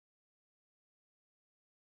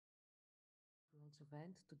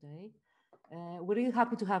event today. We're really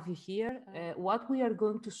happy to have you here. What we are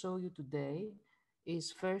going to show you today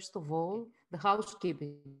is, first of all, the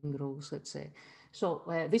housekeeping rules, let's say. So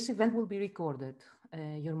this event will be recorded.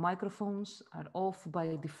 Your microphones are off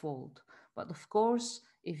by default. But of course,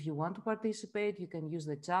 if you want to participate, you can use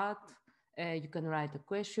the chat. You can write a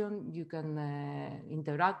question. You can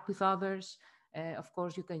interact with others. Of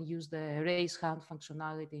course, you can use the raise hand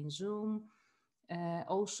functionality in Zoom.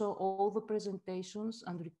 Also, all the presentations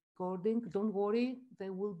and recording, don't worry, they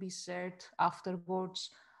will be shared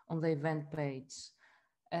afterwards on the event page.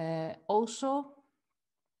 Also,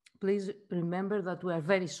 please remember that we are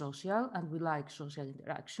very social and we like social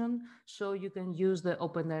interaction, so you can use the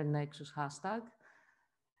OpenAIRE-Nexus hashtag.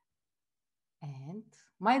 And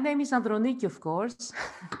my name is Androniki, of course.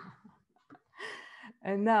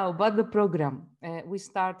 And now, about the program. We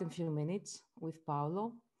start in a few minutes with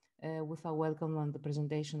Paolo, with a welcome and the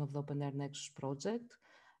presentation of the OpenAIRE-Nexus project.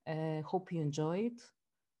 Hope you enjoy it.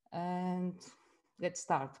 And let's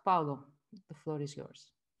start. Paolo, the floor is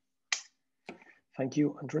yours. Thank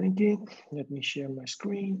you, Androniki. Let me share my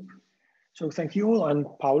screen. So thank you all. I'm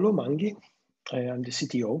Paolo Manghi. I'm the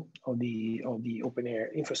CTO of the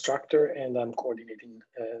OpenAIRE infrastructure, and I'm coordinating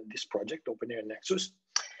this project, OpenAIRE-Nexus.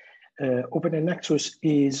 OpenAIRE-Nexus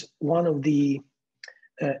is one of the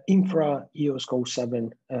infra EOSCO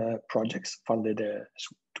 7 projects funded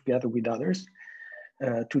together with others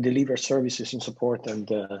to deliver services in support of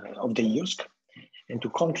the EOSC and to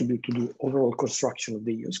contribute to the overall construction of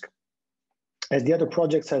the EOSC. As the other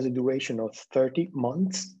projects has a duration of 30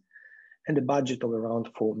 months and a budget of around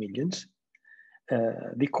 4 million.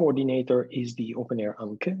 The coordinator is the OpenAIRE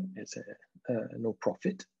Anke as a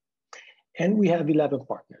no-profit. And we have 11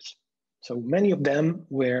 partners. So many of them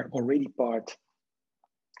were already part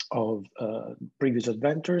of previous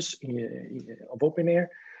adventures of OpenAIRE.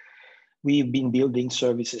 We've been building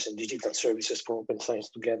services and digital services for open science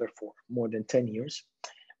together for more than 10 years,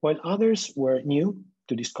 while others were new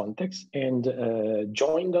to this context and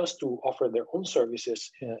joined us to offer their own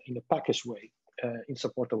services in a packaged way in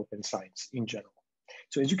support of open science in general.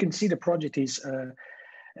 So as you can see, the project is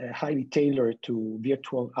highly tailored to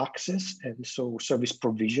virtual access and so service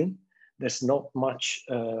provision. There's not much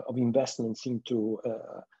of investments into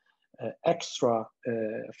extra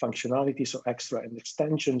functionalities or extra and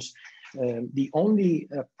extensions. The only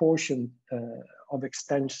portion of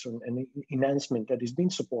extension and enhancement that is being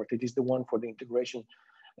supported is the one for the integration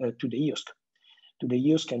to the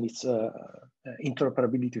EOSC and its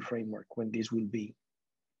interoperability framework when this will be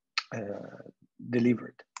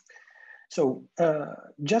delivered. So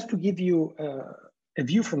just to give you a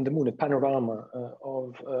view from the moon, a panorama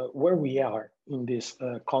of where we are in this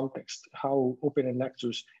context, how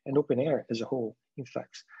OpenAIRE-Nexus and OpenAIRE as a whole, in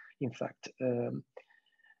fact,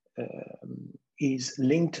 is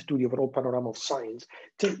linked to the overall panorama of science.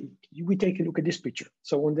 We take a look at this picture.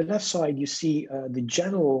 So on the left side, you see the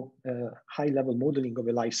general high-level modeling of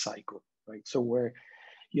a life cycle, right? So where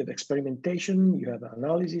you have experimentation, you have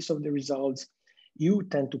analysis of the results, you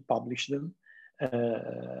tend to publish them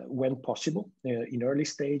when possible, in early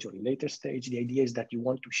stage or in later stage. The idea is that you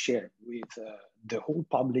want to share with the whole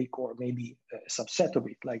public or maybe a subset of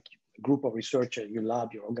it, like a group of researchers, your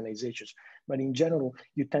lab, your organizations. But in general,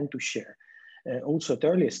 you tend to share. Also at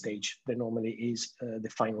earlier stage, there normally is the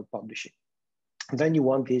final publishing. And then you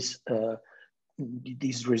want these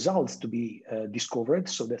results to be discovered.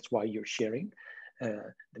 So that's why you're sharing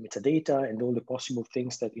the metadata and all the possible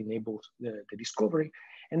things that enable the discovery.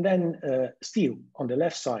 And then still on the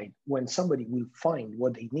left side, when somebody will find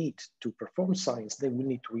what they need to perform science, they will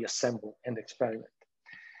need to reassemble and experiment.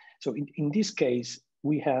 So in this case,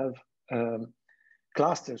 we have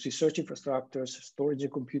clusters, research infrastructures, storage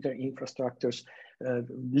and computer infrastructures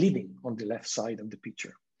living on the left side of the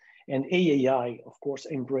picture. And AAI, of course,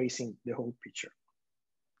 embracing the whole picture.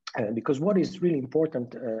 Because what is really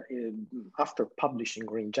important after publishing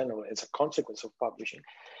or in general as a consequence of publishing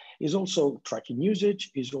is also tracking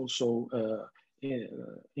usage, is also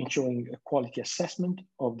ensuring a quality assessment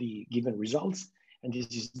of the given results. And this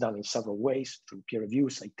is done in several ways through peer review,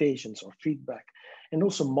 citations, or feedback, and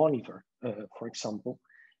also monitor, for example,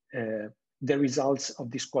 the results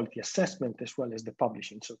of this quality assessment as well as the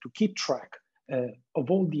publishing. So to keep track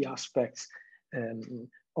of all the aspects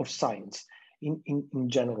of science in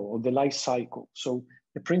general, of the life cycle. So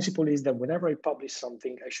the principle is that whenever I publish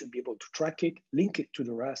something, I should be able to track it, link it to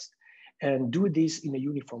the rest, and do this in a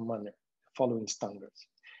uniform manner, following standards.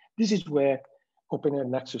 This is where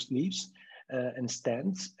OpenAIRE-Nexus lives and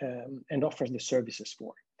stands and offers the services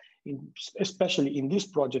for. Especially in this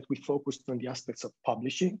project, we focused on the aspects of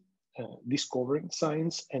publishing, discovering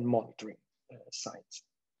science, and monitoring. science.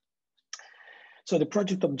 So the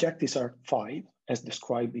project objectives are 5, as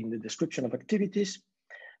described in the description of activities.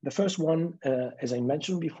 The first one, as I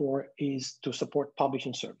mentioned before, is to support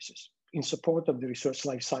publishing services in support of the research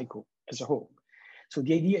life cycle as a whole. So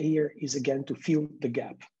the idea here is, again, to fill the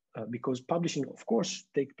gap because publishing, of course,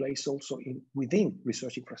 takes place also within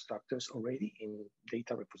research infrastructures already in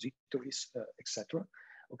data repositories, etc.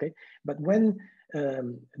 Okay, but when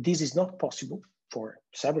this is not possible for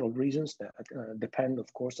several reasons that depend,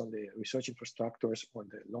 of course, on the research infrastructures or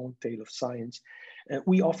the long tail of science,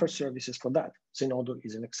 we offer services for that. Zenodo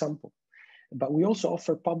is an example. But we also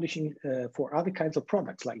offer publishing for other kinds of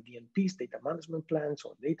products like DMPs, data management plans,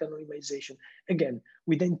 or data anonymization, again,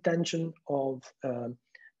 with the intention of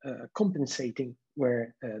compensating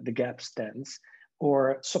where the gap stands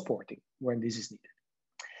or supporting when this is needed.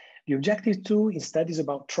 The objective 2 instead is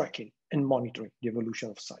about tracking and monitoring the evolution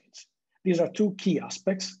of science. These are 2 key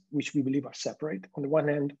aspects which we believe are separate. On the one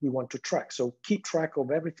hand, we want to track, so keep track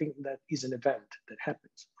of everything that is an event that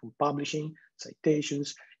happens, from publishing,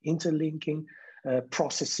 citations, interlinking,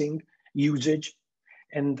 processing, usage.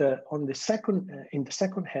 And in the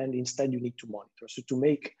second hand, instead, you need to monitor. So to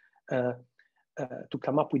make, to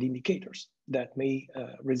come up with indicators that may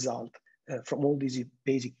result from all these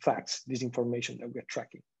basic facts, this information that we're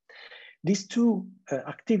tracking. These 2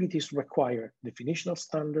 activities require definition of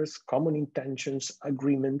standards, common intentions,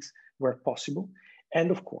 agreements where possible,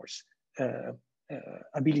 and of course,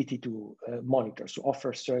 ability to monitor, so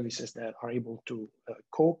offer services that are able to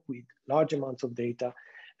cope with large amounts of data,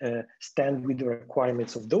 stand with the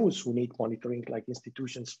requirements of those who need monitoring, like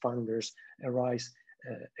institutions, funders, ARISE,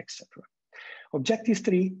 etc. Objective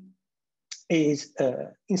 3 is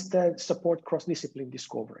instead support cross-discipline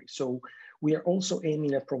discovery. So we are also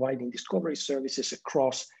aiming at providing discovery services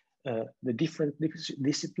across the different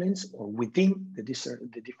disciplines or within the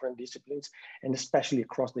different disciplines, and especially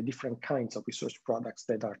across the different kinds of research products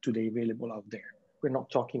that are today available out there. We're not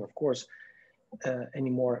talking, of course,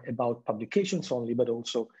 anymore about publications only, but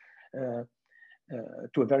also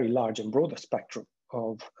to a very large and broader spectrum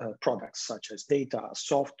of products such as data,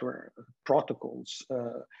 software, protocols,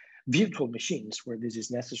 virtual machines where this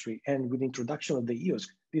is necessary, and with the introduction of the EOS,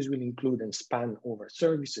 this will include and span over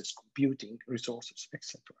services, computing, resources,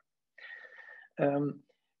 etc.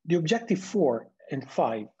 The objective 4 and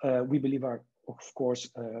 5, we believe are, of course,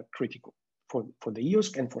 critical for the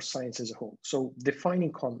EOS and for science as a whole. So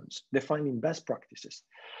defining commons, defining best practices,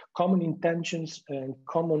 common intentions, and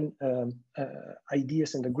common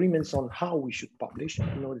ideas and agreements on how we should publish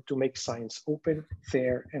in order to make science open,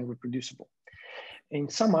 fair, and reproducible. In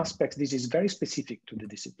some aspects, this is very specific to the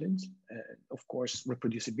disciplines. Of course,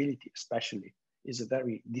 reproducibility, especially, is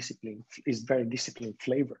very discipline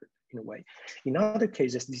flavored in a way. In other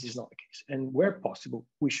cases, this is not the case. And where possible,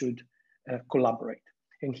 we should collaborate.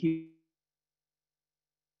 And here,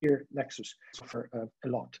 Nexus offer a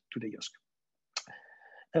lot to the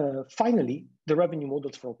IOSC. Finally, the revenue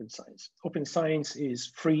models for open science. Open science is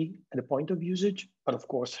free at the point of usage, but of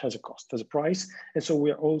course has a cost, has a price. And so we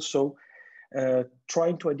are also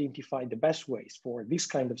trying to identify the best ways for this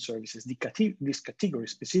kind of services, this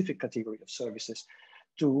specific category of services,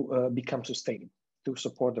 to become sustainable, to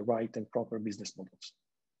support the right and proper business models.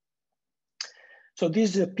 So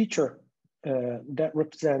this is a picture that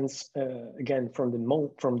represents, again, from the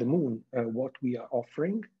moon, what we are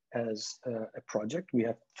offering as a project. We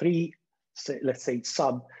have 3, let's say,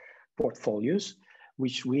 sub-portfolios,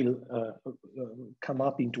 which will come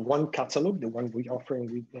up into one catalog, the one we're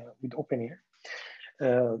offering with OpenAIRE.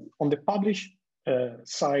 On the publish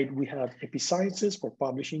side, we have Episciences for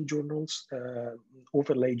publishing journals,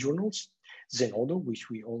 overlay journals, Zenodo, which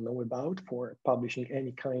we all know about for publishing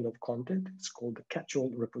any kind of content. It's called the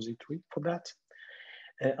catch-all repository for that.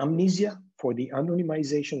 Amnesia for the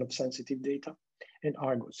anonymization of sensitive data, and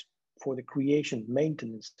ARGOS for the creation,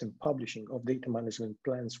 maintenance, and publishing of data management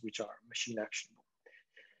plans which are machine actionable.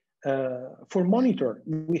 For Monitor,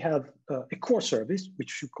 we have a core service,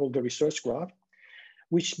 which we call the Research Graph,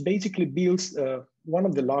 which basically builds one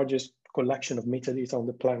of the largest collection of metadata on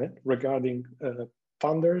the planet regarding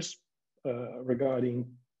funders, regarding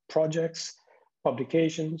projects,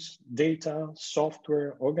 publications, data,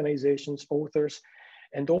 software, organizations, authors,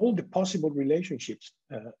 and all the possible relationships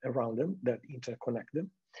around them that interconnect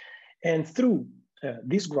them. And through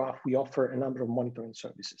this graph, we offer a number of monitoring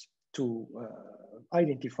services to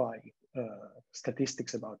identify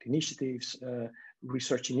statistics about initiatives,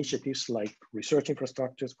 research initiatives like research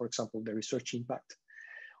infrastructures, for example, the research impact,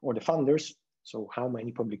 or the funders. So how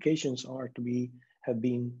many publications are to have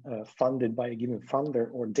been funded by a given funder,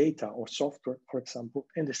 or data or software, for example,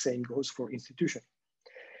 and the same goes for institutions.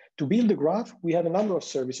 To build the graph, we have a number of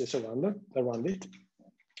services around it,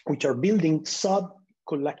 which are building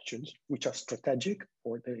sub-collections, which are strategic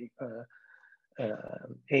for the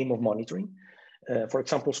aim of monitoring. For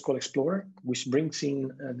example, School Explorer, which brings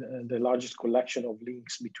in the largest collection of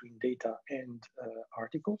links between data and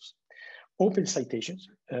articles. Open Citations,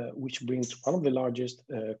 which brings one of the largest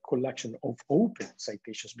collection of open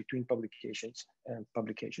citations between publications and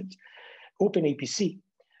publications. OpenAPC,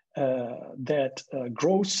 that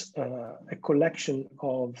grows a collection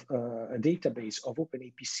of a database of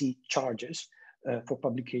OpenAPC charges for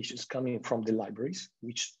publications coming from the libraries,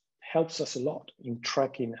 which helps us a lot in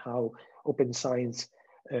tracking how open science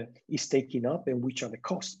is taken up and which are the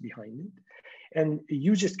costs behind it. And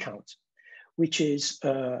Usage Count, which is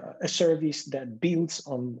a service that builds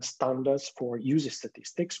on standards for user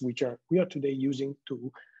statistics, which we are today using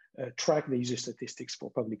to track the user statistics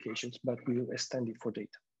for publications, but we will extend it for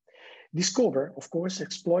data. Discover, of course,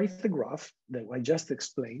 exploits the graph that I just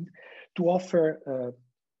explained to offer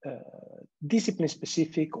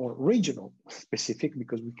discipline-specific or regional-specific,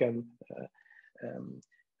 because we can,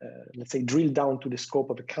 let's say, drill down to the scope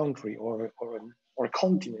of a country or a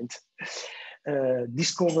continent,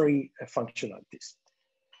 discovery functionalities.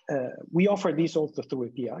 We offer these also through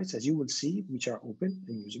APIs, as you will see, which are open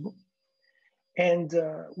and usable. And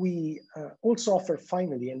we also offer,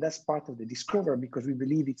 finally, and that's part of the Discover because we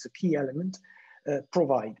believe it's a key element,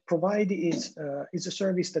 Provide. Provide is a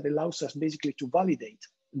service that allows us basically to validate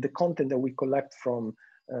the content that we collect from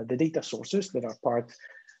the data sources that are part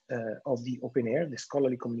of the OpenAIRE, the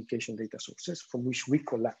scholarly communication data sources from which we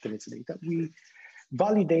collect its data. We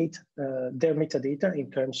validate their metadata in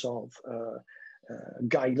terms of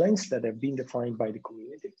guidelines that have been defined by the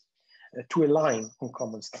community to align on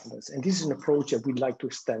common standards. And this is an approach that we'd like to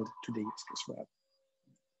extend to the ISC as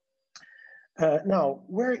well. Now,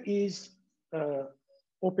 where is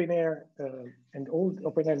OpenAIRE and all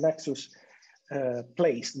OpenAIRE-Nexus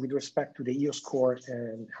placed with respect to the EOS core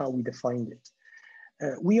and how we defined it?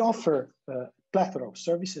 We offer a plethora of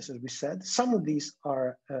services, as we said. Some of these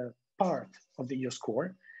are part of the EOS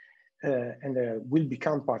core and will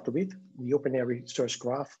become part of it. The OpenAIRE Research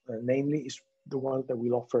Graph, namely, is the one that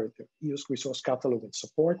will offer the EOS resource catalog and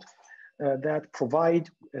support that provide,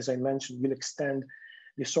 as I mentioned, will extend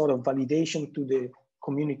the sort of validation to the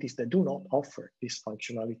communities that do not offer these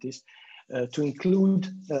functionalities to include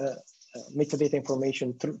metadata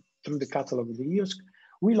information through the catalog of the EOS.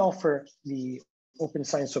 We'll offer the Open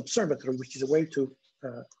Science Observatory, which is a way to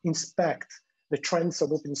inspect the trends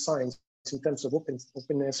of open science in terms of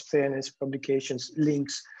openness, fairness, publications,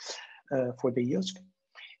 links for the EOS.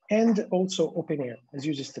 And also OpenAIRE as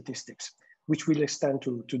user statistics, which will extend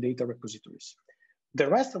to data repositories. The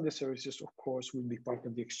rest of the services, of course, will be part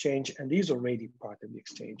of the exchange and is already part of the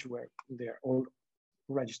exchange where they're all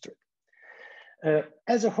registered.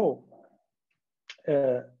 As a whole,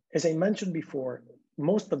 as I mentioned before,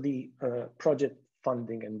 most of the project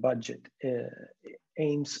funding and budget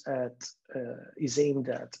is aimed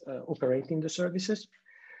at operating the services.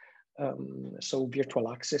 So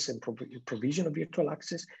virtual access and provision of virtual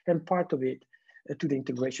access, and part of it to the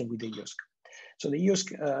integration with the EOSC. So the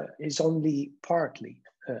EOSC is only partly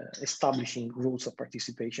establishing rules of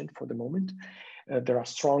participation for the moment. There are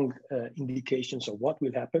strong indications of what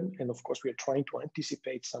will happen. And of course, we are trying to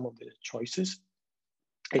anticipate some of the choices.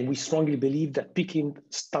 And we strongly believe that picking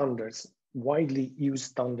standards, widely used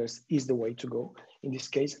standards, is the way to go in this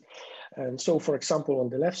case. And so, for example, on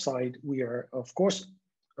the left side, we are, of course,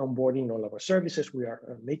 onboarding all of our services. We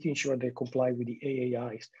are making sure they comply with the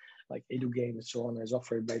AAIs like EduGame and so on as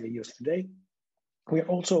offered by the EOS today. We are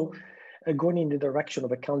also going in the direction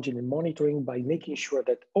of accounting and monitoring by making sure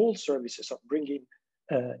that all services are bringing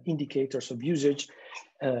indicators of usage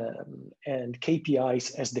and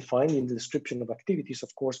KPIs as defined in the description of activities,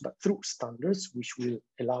 of course, but through standards, which will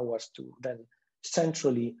allow us to then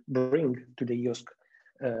centrally bring to the EOS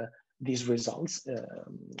these results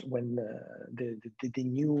when the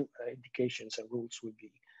new indications and rules will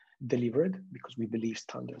be delivered, because we believe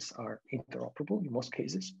standards are interoperable in most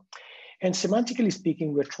cases. And semantically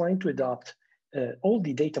speaking, we're trying to adopt all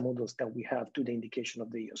the data models that we have to the indication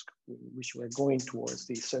of the EOS, which we're going towards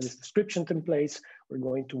the service description templates, we're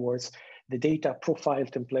going towards the data profile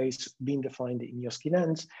templates being defined in EOS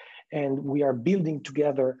Kinans, and we are building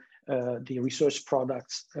together the research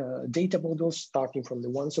products data models, starting from the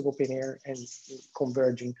ones of OpenAIRE and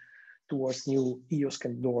converging towards new EOS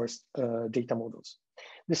endorsed data models.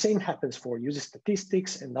 The same happens for user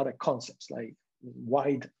statistics and other concepts like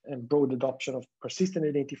wide and broad adoption of persistent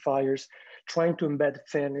identifiers, trying to embed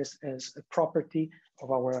fairness as a property of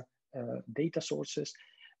our data sources,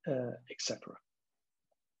 etc.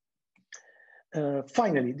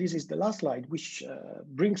 Finally, this is the last slide, which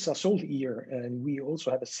brings us all here, and we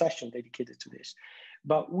also have a session dedicated to this.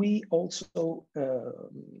 But we also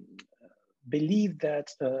believe that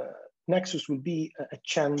Nexus will be a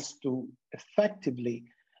chance to effectively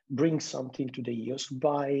bring something to the EOS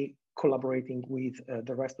by collaborating with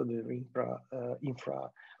the rest of the Infra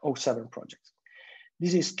 07 projects.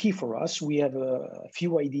 This is key for us. We have a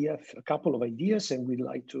couple of ideas, and we'd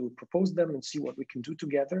like to propose them and see what we can do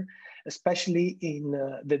together, especially in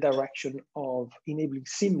the direction of enabling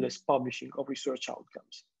seamless publishing of research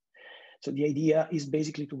outcomes. So the idea is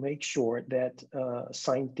basically to make sure that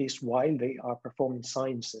scientists, while they are performing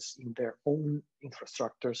sciences in their own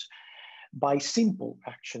infrastructures, by simple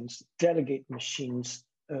actions, delegate machines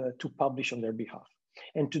to publish on their behalf,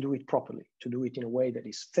 and to do it properly, to do it in a way that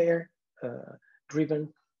is fair,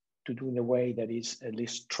 driven, to do in a way that is at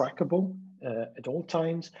least trackable at all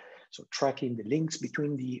times. So tracking the links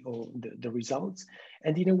between the results,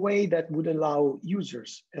 and in a way that would allow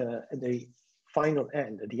users at the final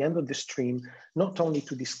end, at the end of the stream, not only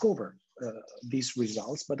to discover these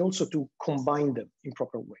results, but also to combine them in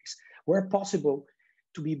proper ways. Where possible,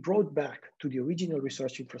 to be brought back to the original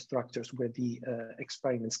research infrastructures where the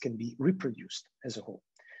experiments can be reproduced as a whole.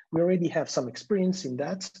 We already have some experience in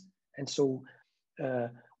that, and so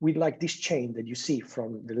we'd like this chain that you see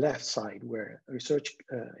from the left side, where research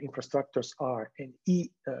infrastructures are and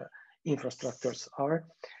infrastructures are,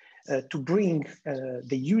 to bring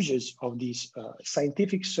the users of these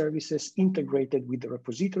scientific services integrated with the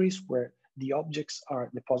repositories where the objects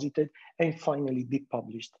are deposited, and finally be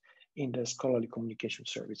published in the scholarly communication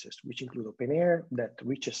services, which include OpenAIRE, that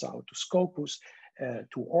reaches out to Scopus,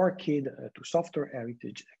 to ORCID, to Software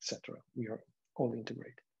Heritage, etc. We are all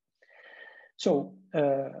integrated. So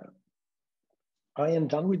I am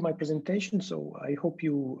done with my presentation. So I hope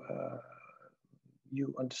you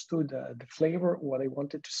understood the flavor of what I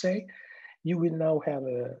wanted to say. You will now have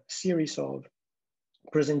a series of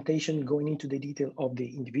presentation going into the detail of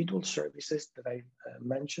the individual services that I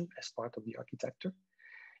mentioned as part of the architecture.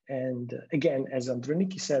 And again, as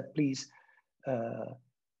Androniki said, please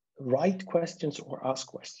write questions or ask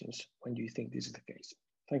questions when you think this is the case.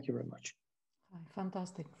 Thank you very much.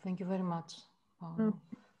 Fantastic. Thank you very much, Paolo.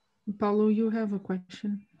 Paolo, you have a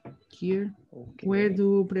question here. Okay. Where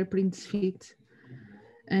do preprints fit?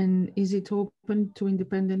 And is it open to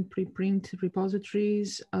independent preprint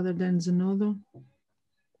repositories other than Zenodo?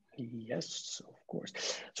 Yes, of course.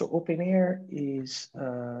 So OpenAIRE is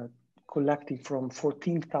collecting from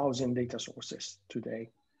 14,000 data sources today.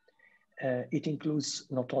 It includes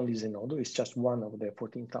not only Zenodo, it's just one of the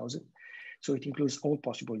 14,000. So it includes all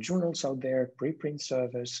possible journals out there, preprint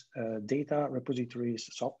servers, data repositories,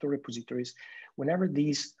 software repositories. Whenever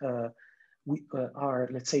these are,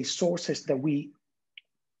 let's say, sources that we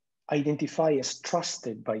identify as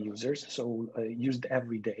trusted by users, so used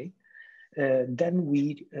every day, then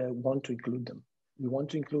we want to include them. We want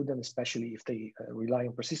to include them, especially if they rely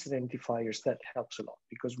on persistent identifiers. That helps a lot,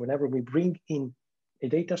 because whenever we bring in a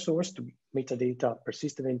data source to metadata,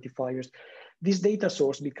 persistent identifiers, this data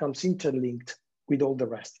source becomes interlinked with all the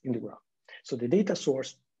rest in the graph. So the data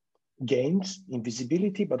source gains in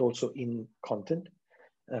visibility, but also in content.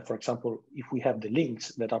 For example, if we have the links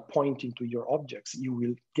that are pointing to your objects, you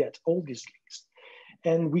will get all these links.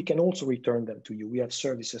 And we can also return them to you. We have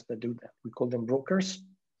services that do that. We call them brokers.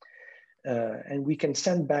 And we can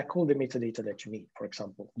send back all the metadata that you need. For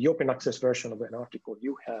example, the open access version of an article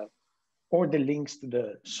you have, or the links to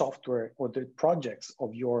the software or the projects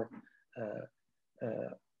of your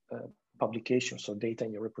publications or data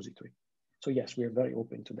in your repository. So yes, we are very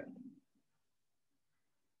open to that.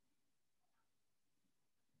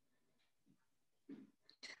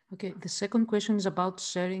 Okay, the second question is about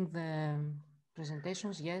sharing the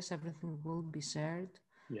presentations. Yes, everything will be shared.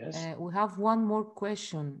 Yes. We have one more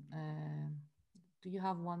question. Do you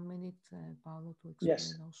have 1 minute, Paolo, to explain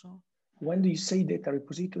yes. also? When do you say data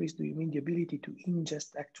repositories, do you mean the ability to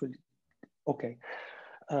ingest actually? Okay,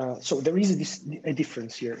 so there is a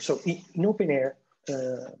difference here. So in OpenAIRE,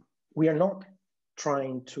 we are not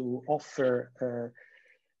trying to offer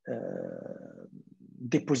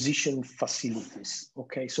deposition facilities,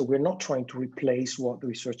 okay? So we're not trying to replace what the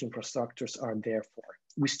research infrastructures are there for.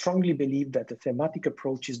 We strongly believe that the thematic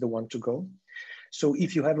approach is the one to go. So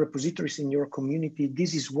if you have repositories in your community,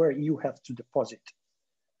 this is where you have to deposit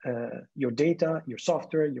your data, your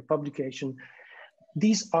software, your publication.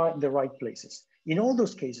 These are the right places. In all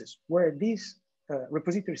those cases where these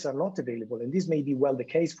repositories are not available, and this may be well the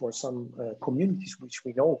case for some communities which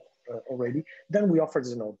we know already, then we offer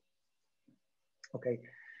Zenodo. Okay.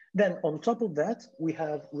 Then on top of that, we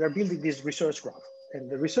are building this research graph. And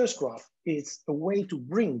the research graph is a way to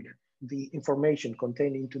bring the information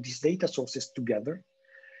contained into these data sources together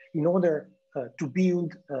in order to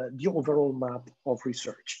build the overall map of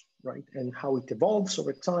research, right? And how it evolves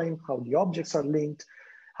over time, how the objects are linked,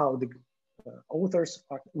 how the authors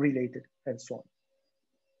are related, and so on.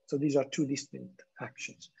 So these are two distinct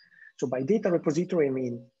actions. So by data repository, I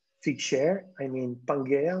mean Figshare, I mean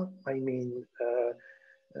Pangea, I mean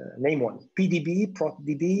name one, PDB,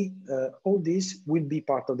 ProtDB, all these will be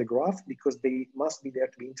part of the graph because they must be there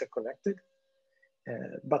to be interconnected.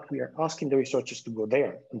 But we are asking the researchers to go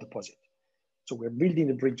there and deposit. So we're building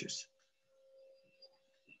the bridges.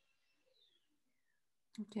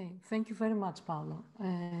 Okay, thank you very much, Paolo.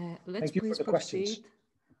 Let's Thank you please for the proceed. questions.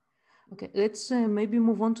 Okay, let's maybe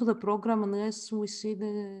move on to the program unless we see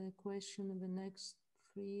the question in the next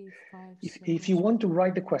 3, 5 seconds. If you want to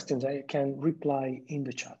write the questions, I can reply in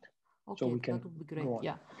the chat. Okay, so we can that would be great.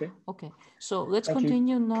 Yeah. Okay. Okay. So let's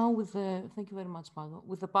continue now with the. Thank you very much, Paolo.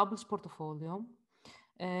 With the published portfolio,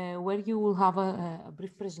 where you will have a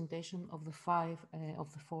brief presentation of the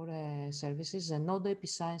four services: Zenodo,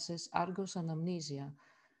 Episciences, ARGOS, and Amnesia.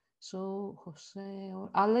 So Jose or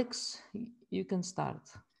Alex, you can start.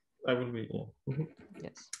 I will be. Yeah.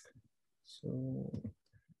 Yes. So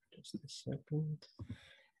just a second.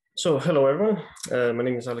 So hello everyone, my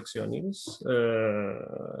name is Alex Ioannidis.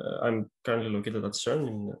 I'm currently located at CERN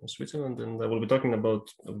in Switzerland, and I will be talking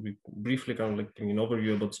about, briefly kind of like giving an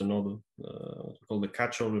overview about Zenodo, called the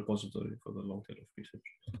catch-all repository for the long tail of research.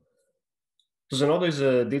 So Zenodo is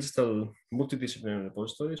a digital multidisciplinary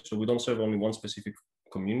repository, so we don't serve only one specific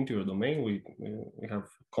community or domain. We have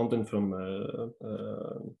content from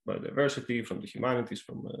biodiversity, from the humanities,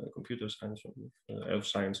 from computer science, from earth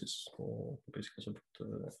sciences, basically subject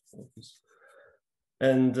of this.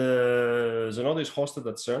 And Zenodo is hosted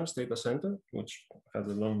at CERN's data center, which has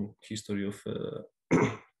a long history of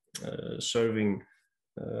serving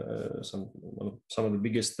some of the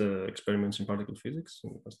biggest experiments in particle physics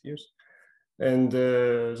in the past years. And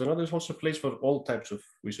Zenodo is also a place for all types of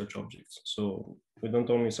research objects. So we don't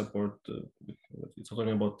only support, it's not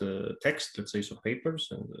only about the text, let's say, so papers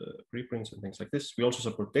and preprints and things like this. We also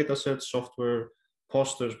support data sets, software,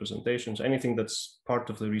 posters, presentations, anything that's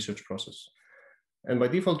part of the research process. And by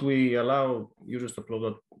default, we allow users to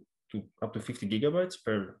upload up to 50 gigabytes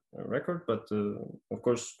per record, but of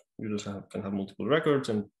course, users can have multiple records,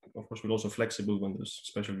 and of course, we're also flexible when there's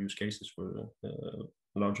special use cases for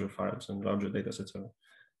larger files and larger data sets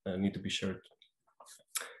need to be shared.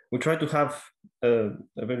 We try to have a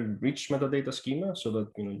very rich metadata schema so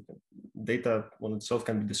that data on itself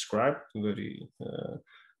can be described very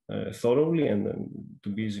thoroughly and to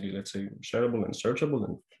be easily, let's say, shareable and searchable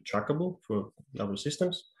and trackable for other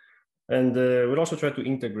systems. And we'll also try to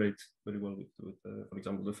integrate very well with for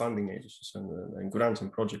example, the funding agencies and grants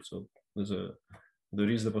and projects. So there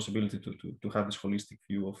is the possibility to have this holistic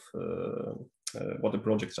view of what the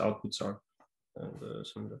project's outputs are.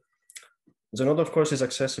 And Zenodo, of course, is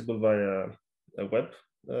accessible via a web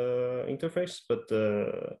interface, but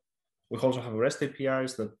we also have REST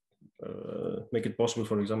APIs that make it possible,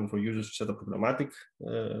 for example, for users to set up programmatic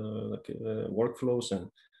workflows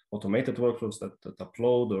and automated workflows that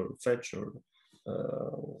upload or fetch or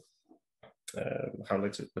have,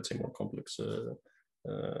 let's say more complex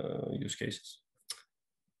use cases.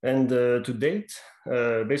 And to date,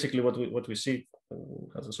 basically what we see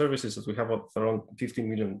as a service is that we have around 15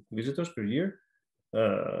 million visitors per year.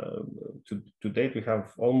 To date, we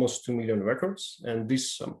have almost 2 million records, and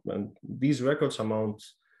these records amount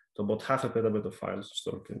to about 0.5 petabyte of files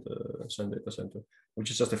stored in the CERN data center,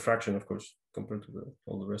 which is just a fraction, of course, compared to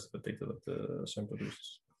all the rest of the data that the CERN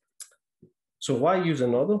produces. So why use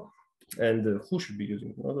Zenodo, and who should be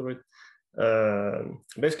using Zenodo, right?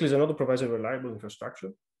 Basically, Zenodo provides a reliable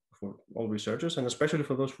infrastructure for all researchers, and especially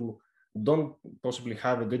for those who don't possibly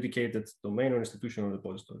have a dedicated domain or institutional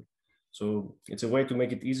repository. So it's a way to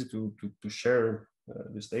make it easy to share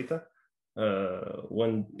this data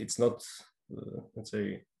when it's not, let's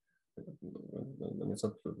say, when it's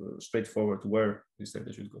not straightforward where this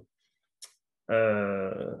data should go.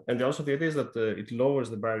 And also the idea is that it lowers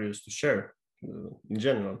the barriers to share in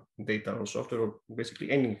general data or software or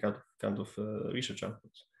basically any kind of research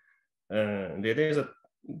outputs. The idea is that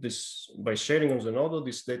by sharing on Zenodo,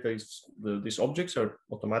 this data these objects are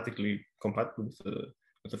automatically compatible with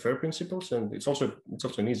the FAIR principles, and it's also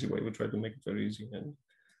an easy way. We try to make it very easy and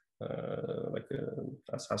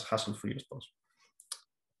as hassle-free as possible.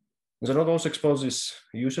 Zenodo also exposes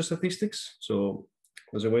user statistics, so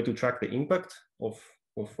there's a way to track the impact of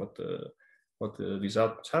what these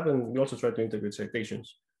outputs have, and we also try to integrate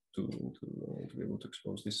citations to be able to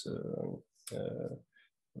expose this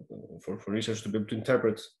for research to be able to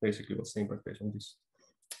interpret basically what's the impact based on this.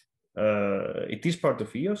 It is part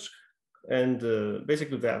of EOSC, and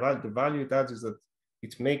basically the value it adds is that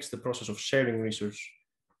it makes the process of sharing research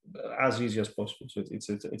as easy as possible. So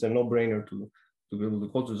it's a no-brainer to be able to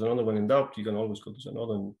go to Zenodo. When in doubt, you can always go to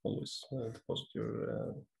Zenodo and always deposit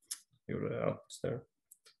your outputs there.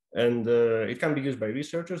 And it can be used by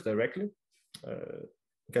researchers directly.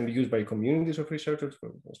 It can be used by communities of researchers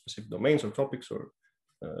for specific domains or topics or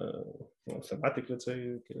thematic, let's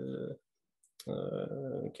say,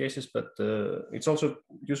 cases. But it's also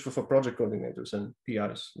useful for project coordinators and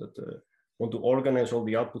PIs that want to organize all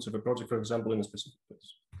the outputs of a project, for example, in a specific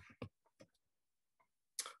place.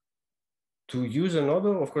 To use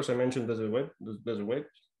Zenodo, of course, I mentioned there's a web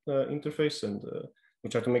interface, and we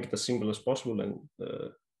try to make it as simple as possible and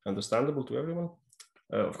understandable to everyone.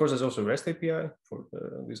 Of course, there's also REST API for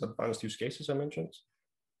these advanced use cases I mentioned.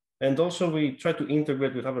 And also we try to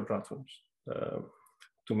integrate with other platforms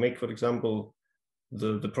to make, for example,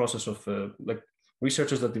 the process of like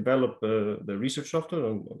researchers that develop the research software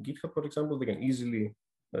on GitHub, for example, they can easily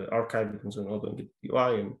archive it in Zenodo and get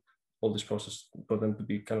UI and all this process for them to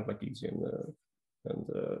be kind of like easy and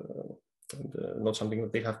not something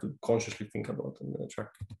that they have to consciously think about and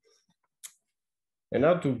track. And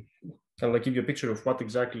now to kind of like give you a picture of what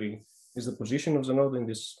exactly is the position of Zenodo in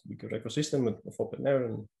this bigger ecosystem of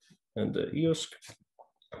OpenAIRE and EOSC.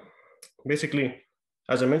 Basically,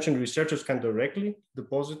 as I mentioned, researchers can directly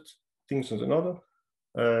deposit things on Zenodo,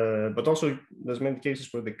 but also there's many cases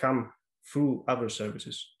where they come through other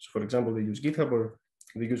services. So for example, they use GitHub, or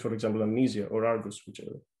they use, for example, Amnesia or ARGOS, which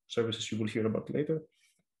are services you will hear about later.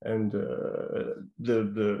 And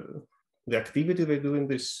the activity they do in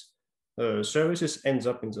these services ends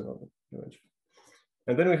up in Zenodo eventually.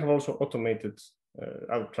 And then we have also automated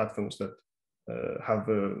our platforms that have,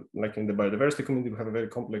 like in the biodiversity community, we have a very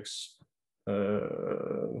complex,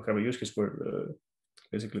 we have a use case where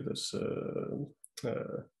basically there's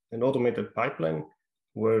an automated pipeline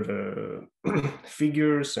where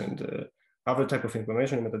figures and other type of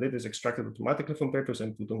information and metadata is extracted automatically from vectors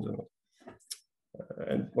and put on Zenodo.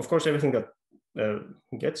 And of course, everything that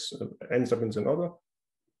ends up in Zenodo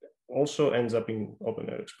also ends up in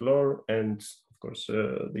OpenAIRE Explorer, and of course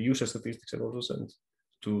the user statistics are also sent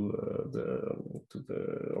to the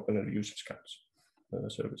OpenAIRE usage counts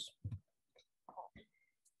service.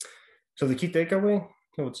 So the key takeaway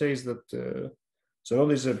I would say is that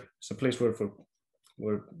Zenodo is a place where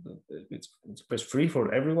it's a place free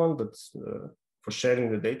for everyone, but for sharing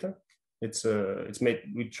the data.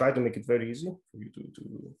 We try to make it very easy for you to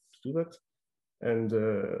do that. And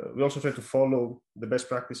we also try to follow the best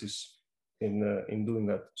practices in doing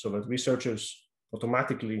that, so that researchers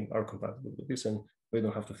automatically are compatible with this, and we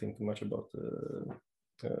don't have to think too much about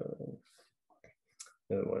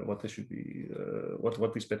what they should be,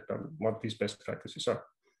 what these best practices are.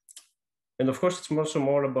 And of course, it's also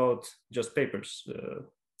more about just papers,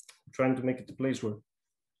 trying to make it a place where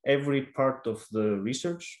every part of the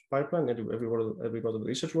research pipeline, every part of the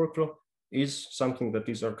research workflow is something that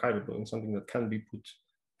is archivable and something that can be put,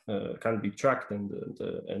 can be tracked and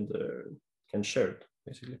shared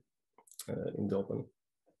basically in the open.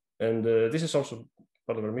 And this is also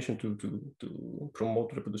part of our mission to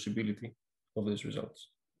promote reproducibility of these results.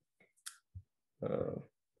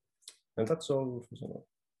 And that's all.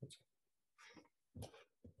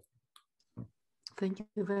 Thank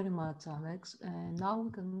you very much, Alex. And now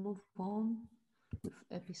we can move on with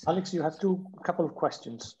Episciences. Alex, you have a couple of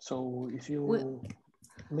questions. So if you,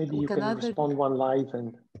 maybe you can respond one live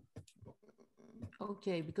and.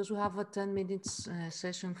 Okay, because we have a 10 minutes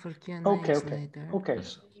session for Q&A later. Okay.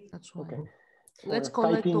 That's why. Okay. Let's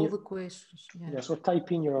collect all the questions. Yeah, so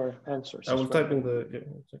type in your answers. I will type in the,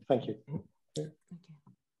 Thank you. Okay.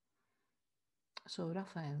 So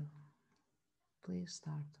Raphael, please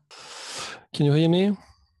start. Can you hear me?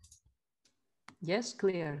 Yes,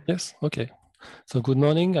 clear. Yes, okay. So good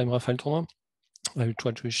morning, I'm Raphael Tournoy. I will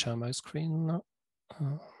try to share my screen.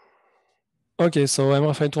 Okay, so I'm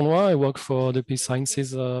Raphael Tournoy. I work for the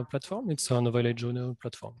Episciences platform. It's a knowledge journal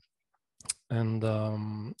platform. And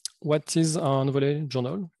what is a knowledge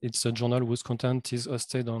journal? It's a journal whose content is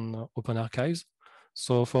hosted on Open Archives.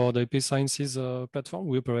 So for the Episciences platform,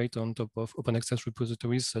 we operate on top of open access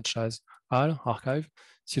repositories such as HAL, Archive,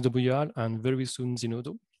 CWL, and very soon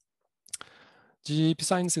Zenodo. The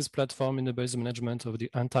Episciences platform enables the management of the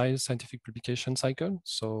entire scientific publication cycle.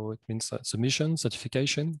 So it means submission,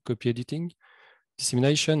 certification, copy editing,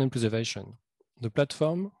 dissemination, and preservation. The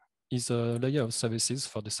platform is a layer of services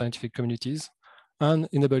for the scientific communities and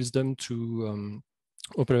enables them to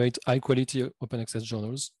operate high quality open access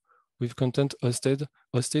journals with content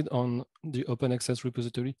hosted on the open access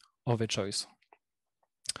repository of their choice.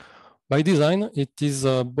 By design, it is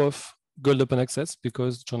both gold open access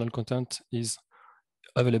because journal content is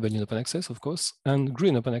available in open access, of course, and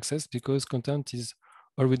green open access because content is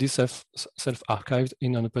already self-archived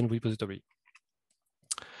in an open repository.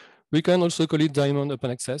 We can also call it diamond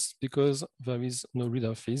open access because there is no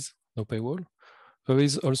reader fees, no paywall. There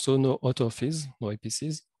is also no author fees, no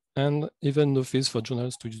APCs, and even no fees for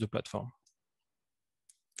journals to use the platform.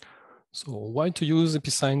 So why to use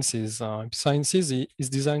Episciences? Episciences is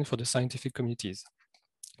designed for the scientific communities.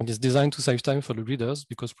 It is designed to save time for the readers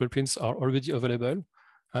because preprints are already available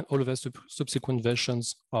and all of the subsequent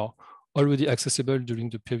versions are already accessible during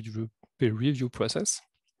the peer review process.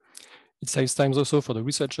 It saves time also for the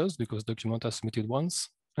researchers because documents are submitted once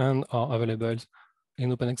and are available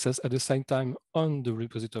in open access at the same time on the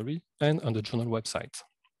repository and on the journal website.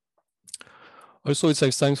 Also, it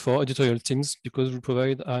saves time for editorial teams because we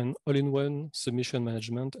provide an all-in-one submission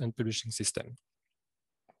management and publishing system.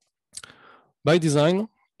 By design,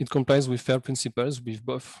 it complies with FAIR principles with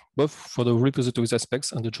both for the repositories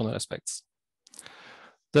aspects and the journal aspects.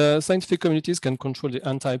 The scientific communities can control the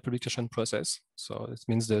entire publication process. So it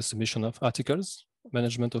means the submission of articles,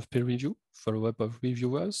 management of peer review, follow-up of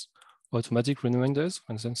reviewers, automatic reminders,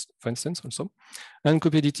 for instance also, and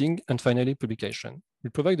copy editing, and finally publication. We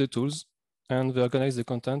provide the tools and they organize the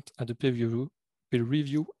content at the peer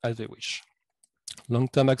review as they wish.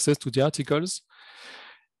 Long-term access to the articles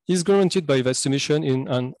is guaranteed by the submission in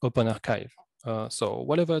an open archive. So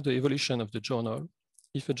whatever the evolution of the journal,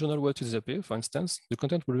 if a journal were to disappear, for instance, the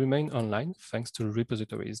content will remain online thanks to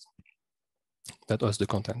repositories that host the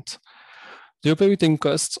content. The operating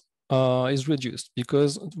cost is reduced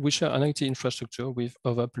because we share an IT infrastructure with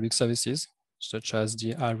other public services, such as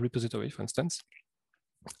the R repository, for instance.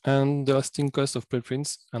 And the hosting costs of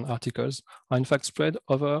preprints and articles are in fact spread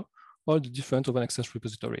over all the different open access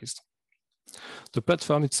repositories. The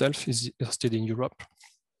platform itself is hosted in Europe.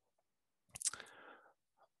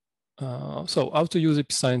 So how to use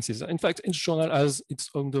Episciences? In fact, each journal has its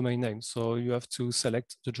own domain name. So you have to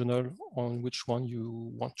select the journal on which one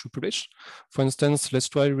you want to publish. For instance, let's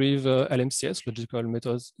try with LMCS, Logical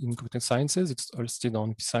Methods in Computer Sciences. It's hosted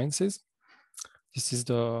on Episciences. This is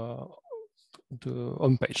the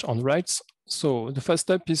home page on the right. So the first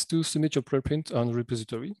step is to submit your preprint on a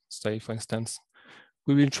repository. Say, for instance,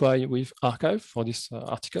 we will try with archive for this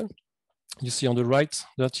article. You see on the right,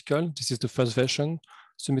 the article, this is the first version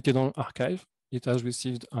submitted on archive. It has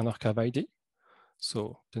received an archive ID.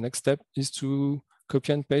 So the next step is to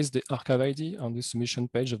copy and paste the archive ID on the submission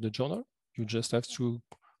page of the journal. You just have to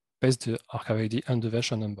paste the archive ID and the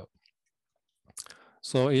version number.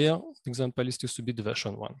 So here, the example is to submit the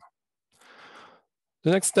version 1.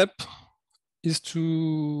 The next step is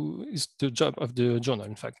the job of the journal,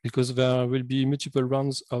 in fact, because there will be multiple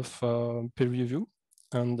rounds of peer review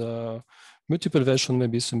and multiple versions may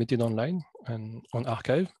be submitted online and on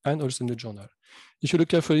archive and also in the journal. If you look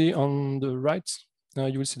carefully on the right,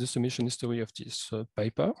 you will see the submission history of this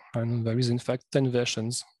paper, and there is in fact 10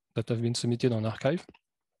 versions that have been submitted on archive.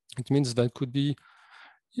 It means that could be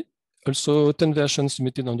also 10 versions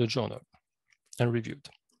submitted on the journal and reviewed.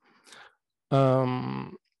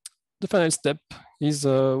 The final step is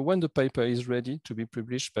when the paper is ready to be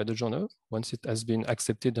published by the journal, once it has been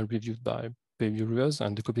accepted and reviewed by peer reviewers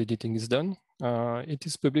and the copy editing is done, it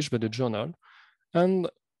is published by the journal. And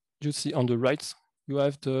you see on the right, you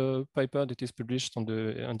have the paper that is published on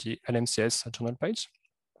the LMCS journal page.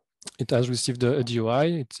 It has received a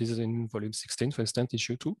DOI. It is in volume 16, for instance,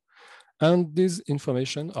 issue 2. And these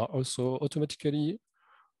information are also automatically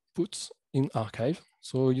put in archive.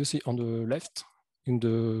 So you see on the left, in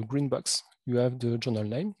the green box, you have the journal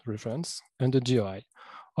name, reference, and the DOI.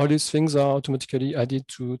 All these things are automatically added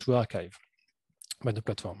to archive by the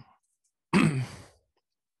platform.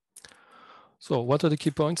 So what are the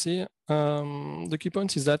key points here? The key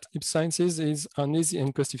point is that Episciences is an easy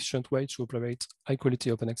and cost-efficient way to operate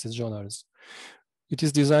high-quality open access journals. It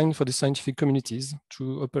is designed for the scientific communities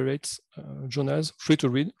to operate journals free to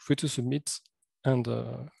read, free to submit, and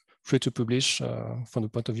free to publish from the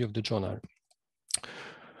point of view of the journal.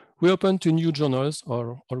 We open to new journals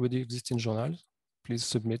or already existing journals. Please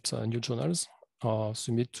submit new journals or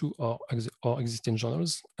submit to our existing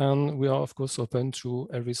journals. And we are, of course, open to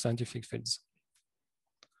every scientific fields.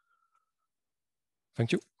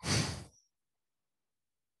 Thank you.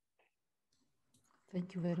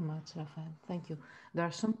 Thank you very much, Raphael. Thank you. There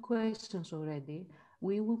are some questions already.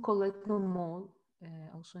 We will collect them all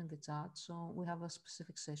also in the chat. So we have a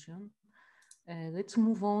specific session. Let's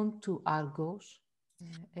move on to ARGOS.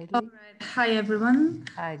 Elli? All right. Hi, everyone.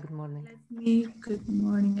 Hi, good morning. Good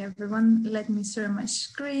morning, everyone. Let me share my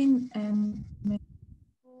screen and make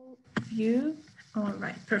view. All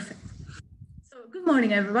right, perfect. So good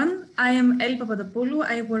morning, everyone. I am Elli Papadopoulou.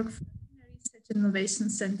 I work for the Research and Innovation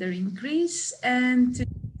Center in Greece. And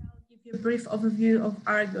today I'll give you a brief overview of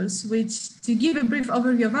ARGOS, which to give a brief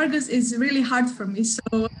overview of ARGOS is really hard for me.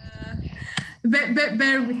 So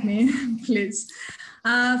bear with me, please.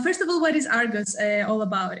 First of all, what is ARGOS all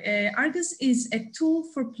about? ARGOS is a tool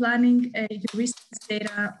for planning your research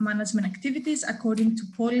data management activities according to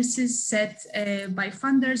policies set by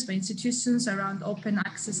funders, by institutions around open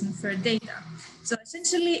access and fair data. So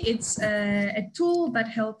essentially, it's a tool that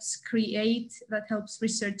helps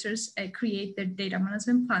researchers create their data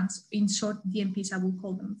management plans. In short, DMPs, I will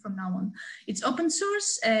call them from now on. It's open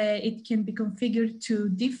source. It can be configured to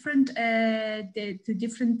different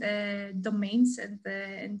domains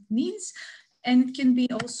and needs, and it can be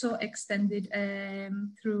also extended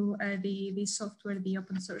through the software, the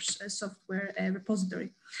open source software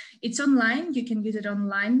repository. It's online. You can use it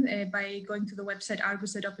online by going to the website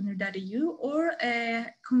argos.openair.eu or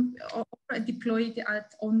deploy it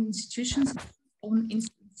at own institutions, own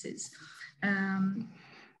instances.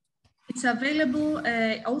 It's available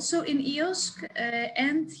also in EOSC,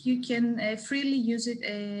 and you can freely use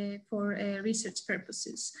it for research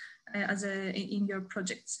purposes in your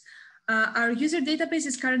projects. Our user database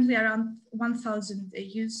is currently around 1,000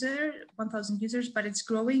 users, but it's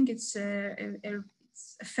growing. It's a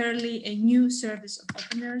fairly new service of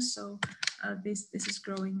OpenAIRE, so this is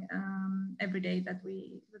growing every day that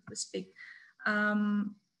we speak.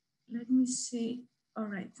 Let me see. All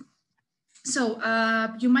right. So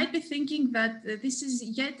you might be thinking that this is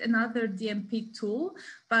yet another DMP tool,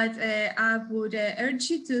 but I would urge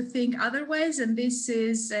you to think otherwise. And this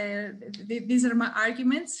is these are my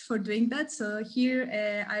arguments for doing that. So here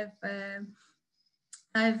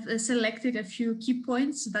I've selected a few key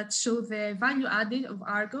points that show the value added of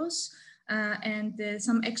ARGOS and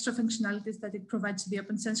some extra functionalities that it provides to the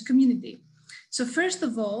open science community. So first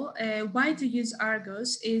of all, why to use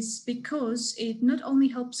ARGOS is because it not only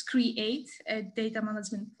helps create data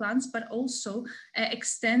management plans, but also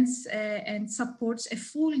extends and supports a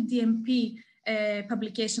full DMP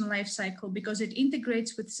publication lifecycle, because it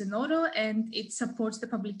integrates with Zenodo and it supports the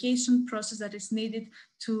publication process that is needed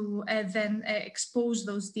to then expose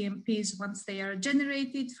those DMPs once they are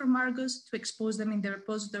generated from ARGOS, to expose them in the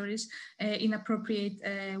repositories in appropriate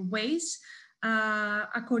ways.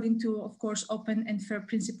 According to, of course, open and fair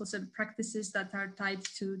principles and practices that are tied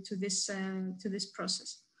to this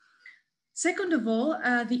process. Second of all,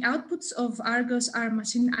 the outputs of ARGOS are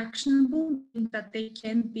machine actionable, that they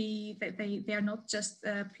can be, they are not just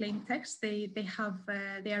plain text. They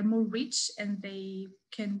are more rich, and they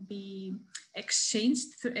can be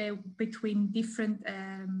exchanged between different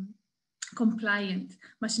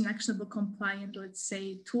machine actionable compliant, let's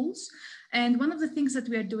say, tools. And one of the things that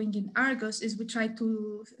we are doing in ARGOS is we try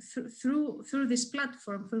to, through this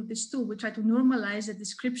platform, through this tool, we try to normalize the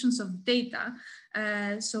descriptions of data.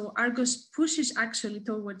 So ARGOS pushes actually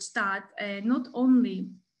towards that, not only,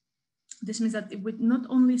 this means that it would not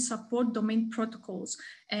only support domain protocols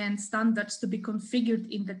and standards to be configured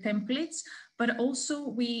in the templates, but also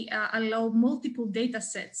we allow multiple data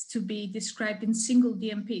sets to be described in single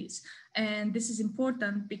DMPs. And this is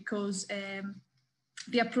important because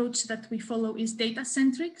the approach that we follow is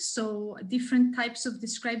data-centric. So different types of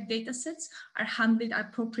described data sets are handled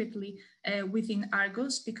appropriately within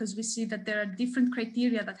ARGOS, because we see that there are different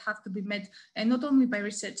criteria that have to be met, and not only by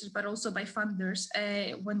researchers, but also by funders.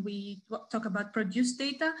 When we talk about produced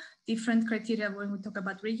data, different criteria when we talk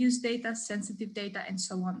about reused data, sensitive data, and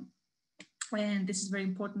so on. And this is very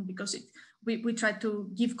important because we try to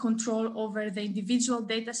give control over the individual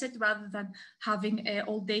data set rather than having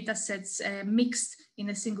all data sets mixed in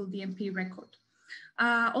a single DMP record.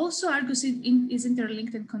 Also, ARGOS is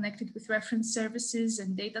interlinked and connected with reference services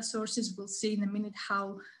and data sources. We'll see in a minute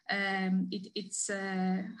how it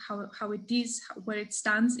is, where it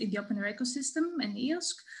stands in the OpenAIRE ecosystem and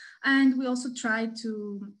EOSC. And we also try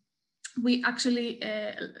to, we actually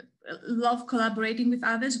love collaborating with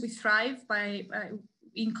others. We thrive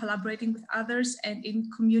in collaborating with others and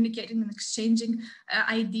in communicating and exchanging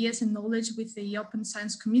ideas and knowledge with the open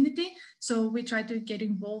science community. So we try to get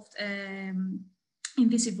involved in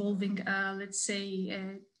this evolving, let's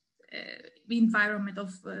say, environment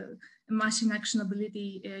of machine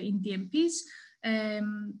actionability in DMPs.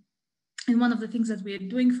 And one of the things that we are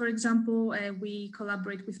doing, for example, we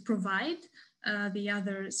collaborate with Provide, the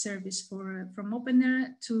other service from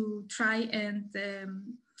OpenAIRE, to try and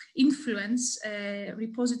influence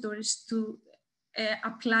repositories to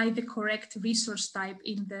apply the correct resource type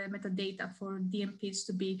in the metadata for DMPs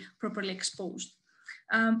to be properly exposed.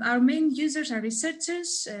 Our main users are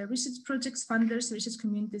researchers, research projects, funders, research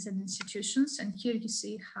communities, and institutions. And here you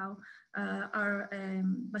see how our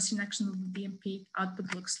machine actionable DMP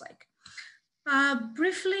output looks like.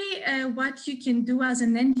 Briefly, what you can do as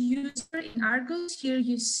an end user in ARGOS, here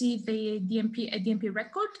you see the DMP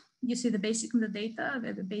record. You see the basic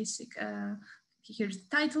metadata, the basic, here's the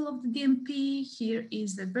title of the DMP, here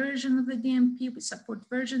is the version of the DMP, we support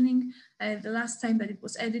versioning, the last time that it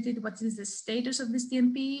was edited, what is the status of this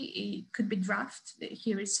DMP, it could be draft,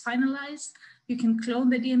 here is finalized, you can clone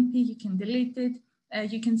the DMP, you can delete it,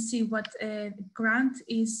 you can see what grant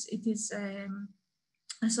it is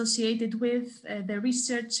associated with, the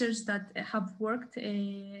researchers that have worked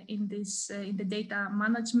in the data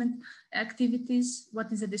management activities,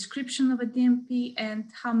 what is the description of a DMP,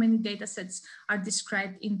 and how many data sets are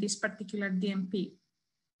described in this particular DMP.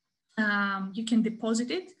 You can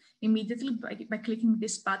deposit it immediately by clicking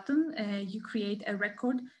this button. You create a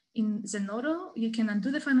record in Zenodo. You can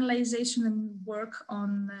undo the finalization and work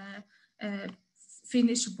on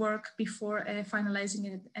finish work before finalizing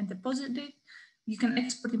it and deposit it. You can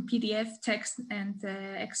export in PDF, text, and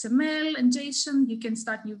XML and JSON. You can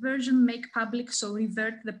start new version, make public, so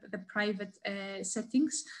revert the private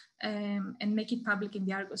settings and make it public in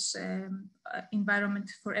the ARGOS environment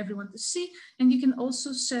for everyone to see. And you can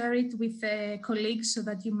also share it with colleagues so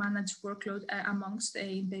that you manage workload amongst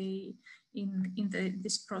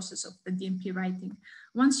this process of the DMP writing.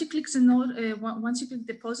 Once you click once you click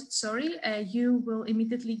deposit, you will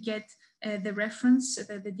immediately get the reference,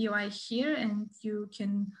 the DOI here, and you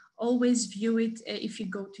can always view it if you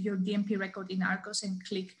go to your DMP record in ARGOS and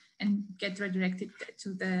click and get redirected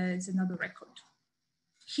to the Zenodo record.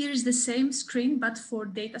 Here is the same screen, but for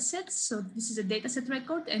data sets. So this is a data set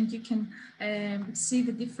record, and you can see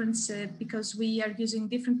the difference because we are using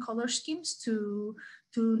different color schemes to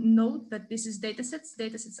note that this is data sets.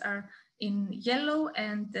 Data sets are in yellow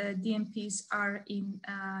and DMPs are in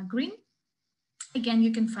green. Again,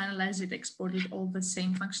 you can finalize it, export it, all the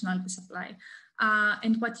same functionalities apply.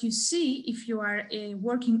 And what you see if you are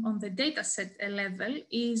working on the dataset level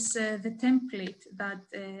is the template that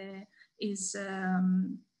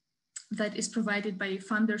is provided by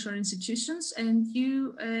funders or institutions. And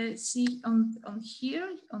you see on here,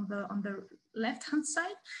 on the left-hand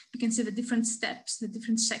side, you can see the different steps, the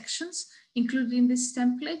different sections included in this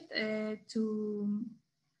template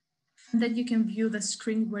that you can view the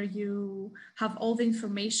screen where you have all the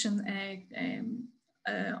information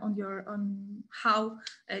on how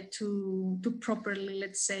to properly,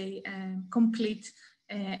 let's say, complete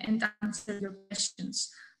and answer your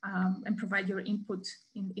questions and provide your input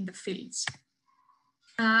in the fields.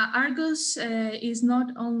 ARGOS is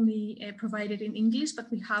not only provided in English,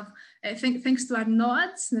 but we have, thanks to our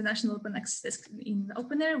NOADs, the National Open Access Desk in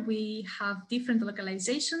OpenAIRE, we have different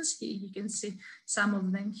localizations. You can see some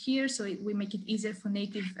of them here, so we make it easier for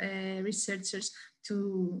native researchers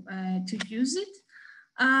to use it.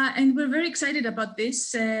 And we're very excited about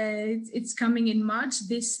this. It's coming in March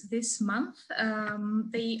this month.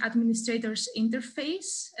 The administrator's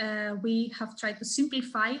interface, we have tried to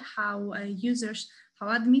simplify how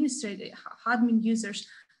admin users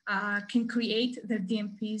can create their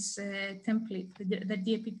DMP's template, the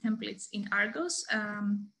DMP templates in ARGOS,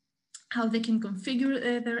 how they can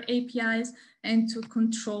configure their APIs and to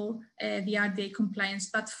control the RDA compliance.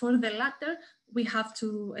 But for the latter, we have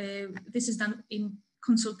to, this is done in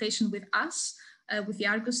consultation with us, with the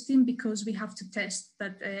ARGOS team, because we have to test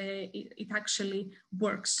that it actually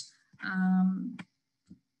works.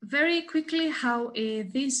 Very quickly, how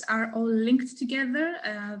these are all linked together,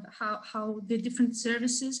 how the different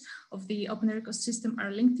services of the OpenAIRE ecosystem are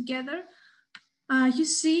linked together. You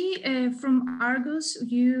see from ARGOS,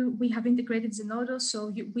 we have integrated Zenodo,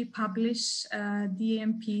 so we publish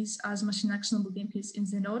DMPs as machine actionable DMPs in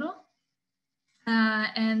Zenodo.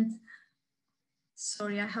 And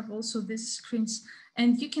sorry, I have also these screens.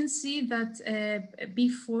 And you can see that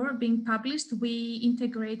before being published,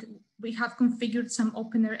 we have configured some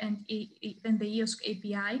OpenAIRE and the EOSC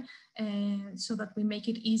API so that we make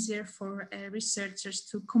it easier for researchers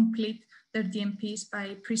to complete their DMPs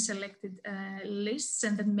by pre-selected lists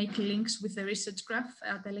and then make links with the research graph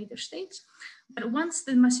at a later stage. But once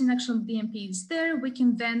the machine actionable DMP is there, we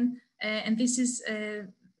can then, and this is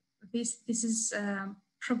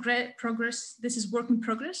progress, this is work in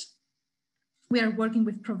progress. We are working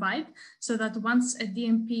with Provide so that once a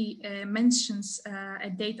DMP mentions a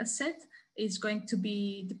data set is going to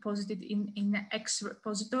be deposited in an X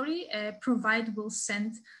repository, Provide will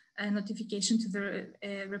send notification to the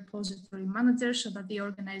repository manager so that they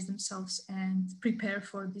organize themselves and prepare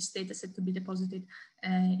for this dataset to be deposited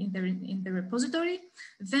in the repository.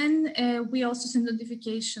 Then we also send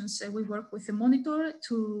notifications. We work with the monitor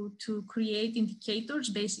to create indicators,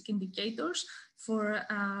 basic indicators for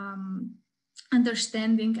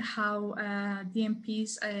understanding how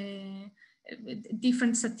DMPs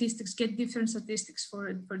different statistics, get different statistics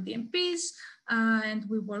for DMPs, and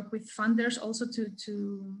we work with funders also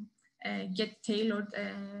to get tailored,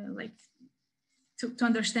 like to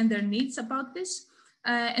understand their needs about this.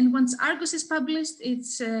 And once ARGOS is published,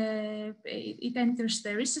 it enters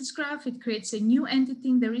the research graph. It creates a new entity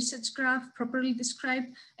in the research graph, properly described,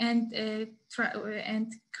 and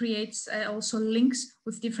creates also links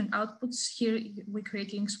with different outputs. Here we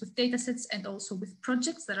create links with datasets and also with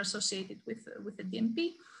projects that are associated with the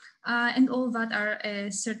DMP. And all that are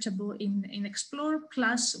searchable in Explore.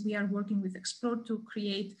 Plus, we are working with Explore to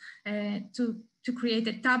create a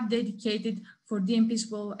tab dedicated for DMPs.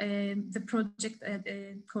 The project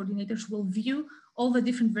coordinators will view all the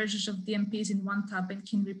different versions of DMPs in one tab and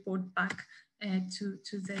can report back to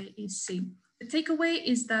the EC. The takeaway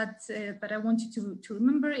is that, but I want you to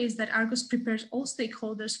remember, is that ARGOS prepares all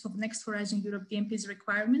stakeholders for the Next Horizon Europe DMP's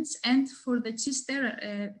requirements and for the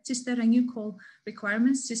CISTERA new call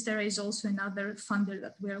requirements. CISTERA is also another funder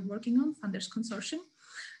that we are working on, Funders Consortium.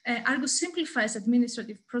 ARGOS simplifies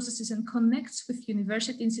administrative processes and connects with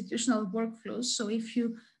university institutional workflows. So if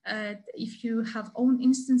you have own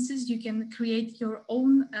instances, you can create your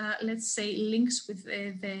own, let's say, links with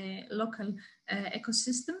the local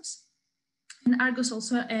ecosystems. And ARGOS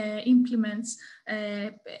also enables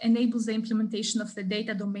the implementation of the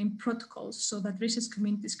data domain protocols so that research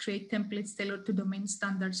communities create templates tailored to domain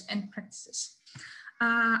standards and practices.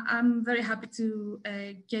 I'm very happy to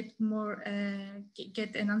get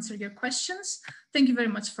and answer your questions. Thank you very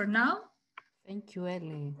much for now. Thank you,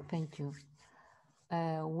 Elli. Thank you.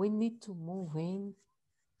 We need to move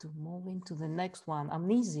into the next one,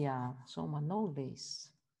 Amnesia. So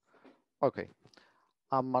Manolis. Okay.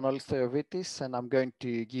 I'm Manolis Terrovitis, and I'm going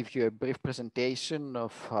to give you a brief presentation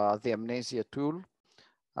of the Amnesia tool,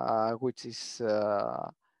 which is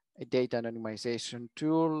a data anonymization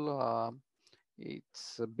tool.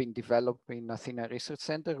 It's been developed in Athena Research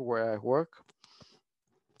Center, where I work.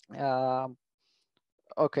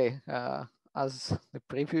 Okay, as the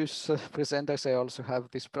previous presenters, I also have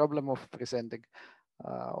this problem of presenting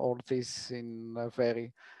all this in a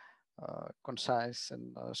very concise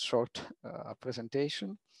and short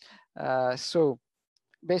presentation. So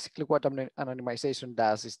basically what anonymization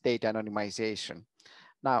does is data anonymization.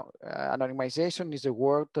 Now, anonymization is a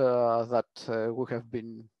word that we have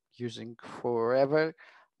been using forever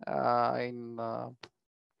in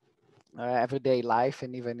everyday life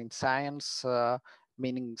and even in science,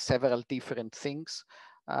 meaning several different things.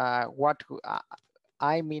 What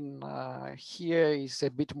I mean here is a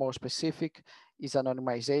bit more specific, is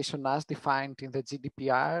anonymization as defined in the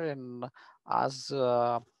GDPR and as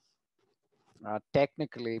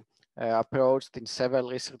technically approached in several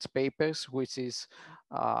research papers, which is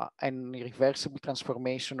an irreversible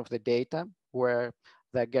transformation of the data, where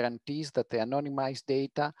there are guarantees that the anonymized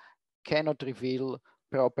data cannot reveal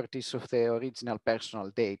properties of the original personal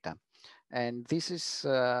data. And this is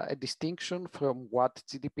a distinction from what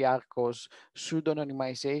GDPR calls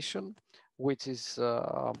pseudo-anonymization, which is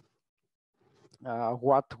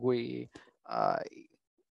what we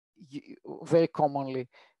very commonly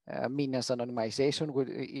mean as anonymization,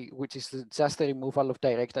 which is just the removal of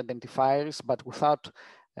direct identifiers, but without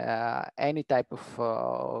any type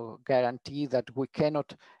of guarantee that we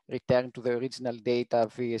cannot return to the original data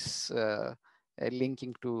via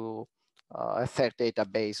linking to a third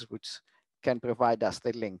database, which can provide us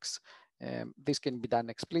the links. This can be done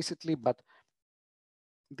explicitly, but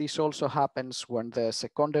this also happens when the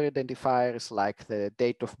secondary identifiers like the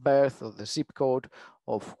date of birth or the zip code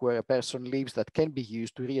of where a person lives that can be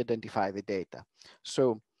used to re-identify the data.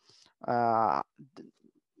 So the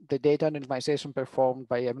data anonymization performed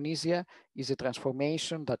by Amnesia is a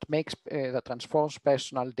transformation that that transforms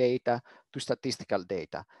personal data to statistical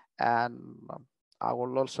data. And I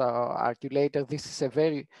will also argue later, this is a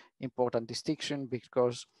very important distinction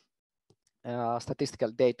because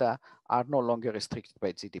statistical data are no longer restricted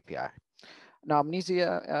by GDPR. Now,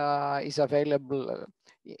 Amnesia is available.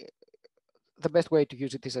 The best way to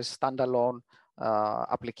use it is a standalone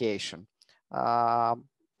application.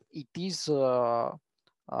 It is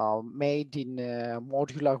made in a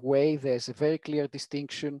modular way. There's a very clear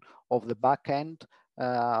distinction of the backend,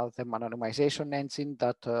 the anonymization engine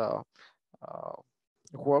that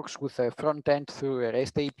works with a front end through a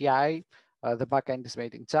REST API the backend is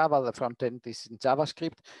made in Java, the front end is in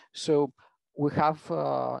JavaScript. So we have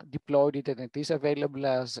deployed it, and it is available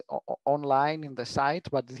as online in the site,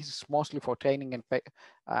 but this is mostly for training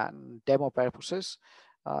and demo purposes.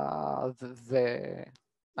 The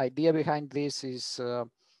idea behind this is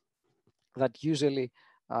that usually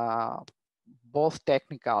both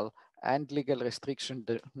technical and legal restrictions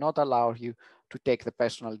do not allow you to take the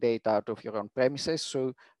personal data out of your own premises.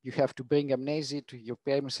 So you have to bring Amnesia to your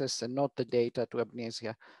premises and not the data to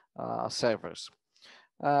Amnesia servers.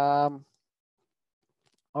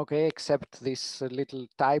 Okay, except this little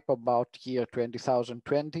type about year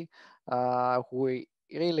 2020, we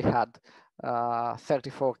really had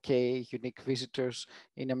 34K unique visitors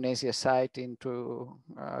in Amnesia site into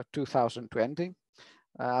 2020.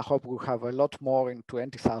 I hope we'll have a lot more in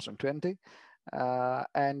 2020.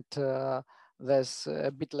 And there's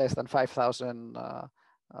a bit less than 5,000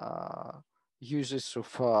 users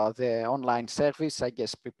of the online service. I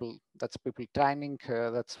guess that's people training,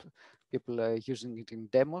 that's people using it in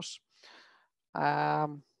demos.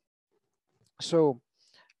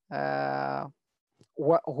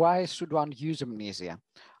 Why should one use Amnesia?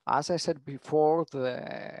 As I said before,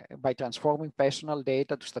 by transforming personal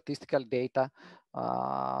data to statistical data,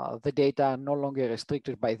 the data are no longer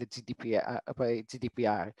restricted by the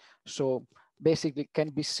GDPR. So basically can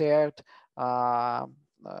be shared. An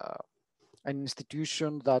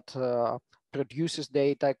institution that produces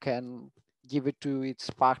data can give it to its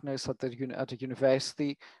partners at the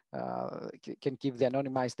university, can give the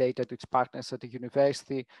anonymized data to its partners at the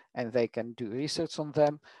university, and they can do research on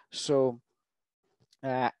them. So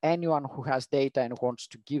anyone who has data and wants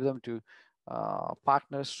to give them to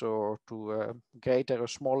partners or to a greater or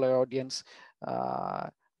smaller audience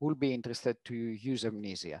will be interested to use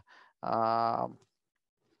Amnesia.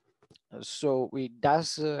 So it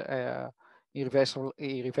does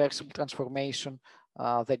irreversible transformation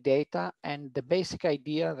the data, and the basic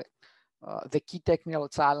idea, the key technical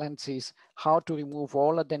challenge is how to remove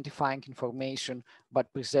all identifying information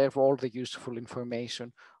but preserve all the useful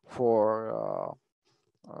information for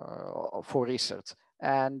research.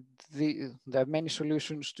 And there are many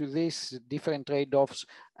solutions to this, different trade-offs,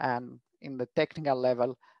 and in the technical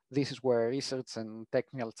level, this is where research and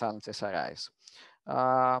technical challenges arise.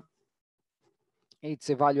 It's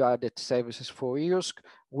a value-added services for IRSC.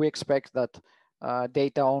 We expect that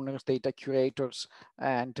data owners, data curators,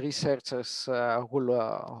 and researchers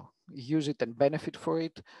will use it and benefit for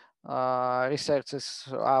it. Researchers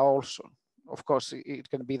are also, of course, it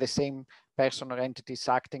can be the same person or entities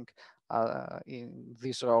acting in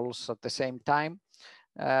these roles at the same time.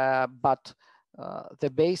 But the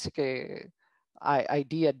basic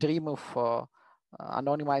idea, dream of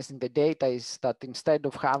anonymizing the data is that instead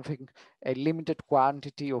of having a limited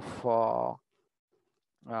quantity of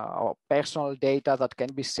personal data that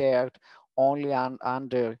can be shared only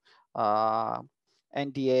under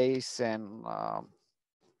NDAs and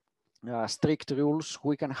strict rules,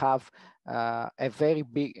 we can have a very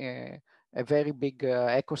big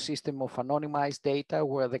ecosystem of anonymized data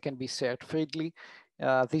where they can be shared freely.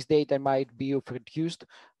 This data might be of reduced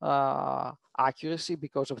accuracy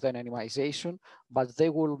because of the anonymization, but they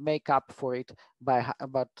will make up for it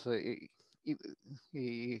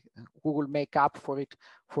we will make up for it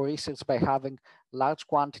for research by having large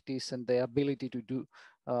quantities and the ability to do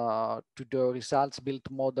results-built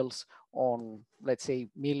models on, let's say,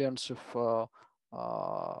 millions of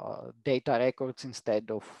data records instead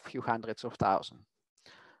of a few hundreds of thousands.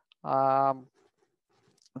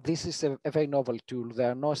 This is a very novel tool. There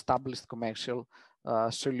are no established commercial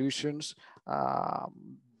solutions.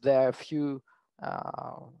 There are a few,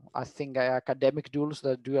 I think, academic tools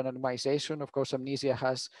that do anonymization. Of course, Amnesia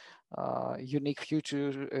has unique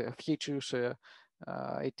features.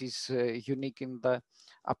 It is unique in the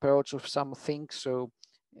approach of some things. So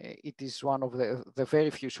it is one of the very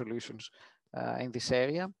few solutions in this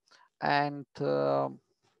area. And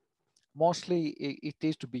mostly it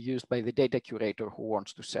is to be used by the data curator who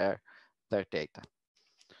wants to share their data.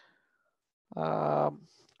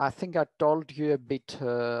 I think I told you a bit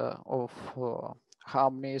of how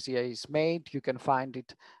Amnesia is made. You can find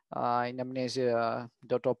it in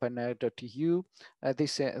amnesia.openair.eu.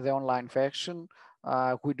 This is the online version.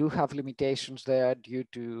 We do have limitations there due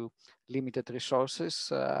to limited resources.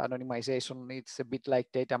 Anonymization, it's a bit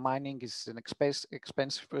like data mining, is an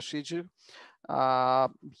expensive procedure.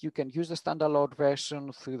 You can use the standalone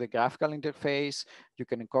version through the graphical interface. You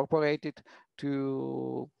can incorporate it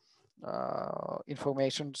to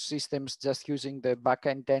information systems just using the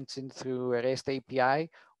backend engine through a REST API,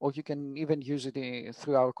 or you can even use it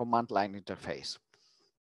through our command line interface.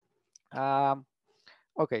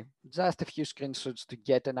 Okay, just a few screenshots to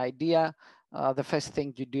get an idea. The first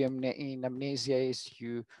thing you do in Amnesia is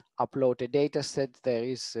you upload a data set. There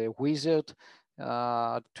is a wizard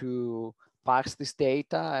to parse this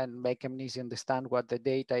data and make Amnesia understand what the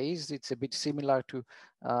data is. It's a bit similar to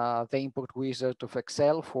the import wizard of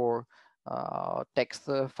Excel for text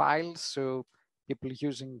files. So people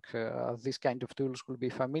using this kind of tools will be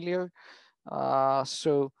familiar.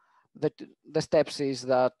 So the steps is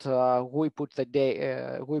that we put the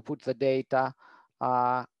data,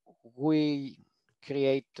 we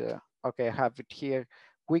create, okay, I have it here.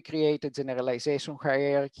 We create a generalization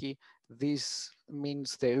hierarchy. This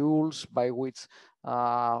means the rules by which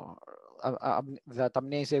that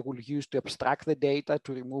Amnesia will use to abstract the data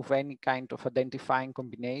to remove any kind of identifying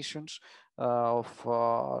combinations of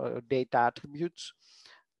data attributes.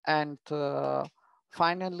 And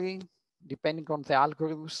finally, depending on the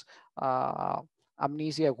algorithms,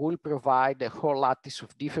 Amnesia will provide a whole lattice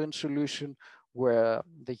of different solutions where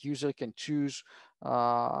the user can choose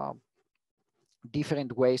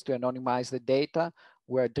different ways to anonymize the data,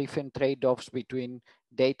 where different trade-offs between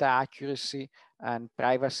data accuracy and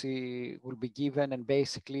privacy will be given, and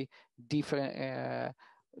basically different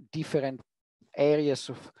areas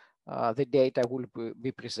of the data will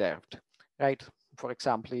be preserved, right? For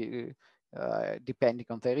example, depending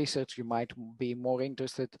on the research, you might be more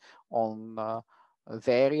interested on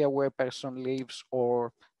the area where a person lives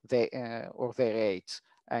or their age,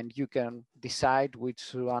 and you can decide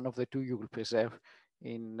which one of the two you will preserve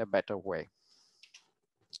in a better way.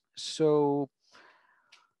 So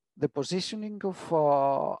the positioning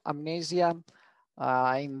of Amnesia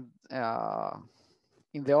in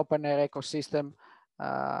the OpenAIRE ecosystem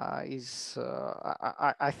is,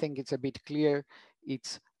 I think it's a bit clear.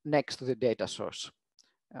 It's next to the data source.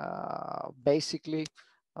 Basically,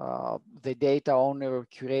 the data owner or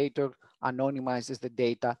curator anonymizes the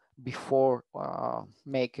data before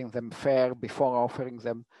making them fair, before offering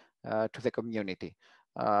them to the community.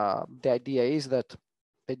 The idea is that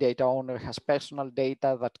the data owner has personal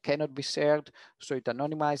data that cannot be shared, so it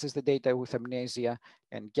anonymizes the data with Amnesia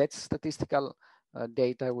and gets statistical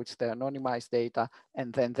data, which the anonymized data,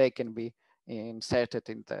 and then they can be inserted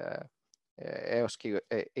in the EOS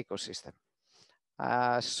ecosystem.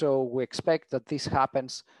 So we expect that this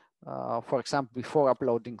happens, for example, before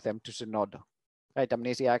uploading them to Zenodo. Right,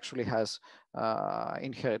 Amnesia actually has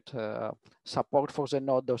inherent support for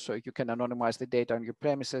Zenodo, so you can anonymize the data on your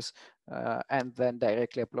premises and then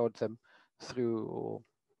directly upload them through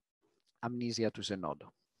Amnesia to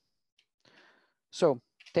Zenodo. So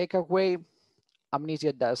takeaway,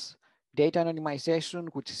 Amnesia does data anonymization,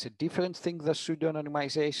 which is a different thing than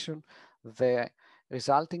pseudo-anonymization. The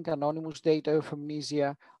resulting anonymous data of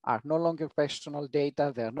Amnesia are no longer personal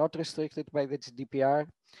data. They are not restricted by the GDPR.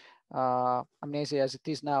 Amnesia, as it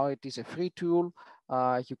is now, it is a free tool.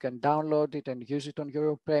 You can download it and use it on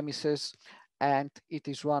your premises. And it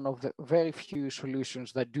is one of the very few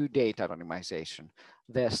solutions that do data anonymization.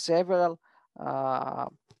 There are several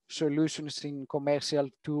solutions in commercial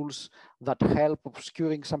tools that help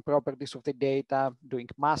obscuring some properties of the data, doing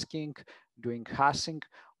masking, doing hashing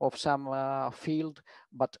of some field,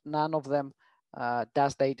 but none of them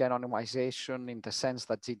does data anonymization in the sense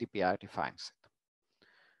that GDPR defines it.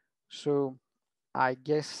 So I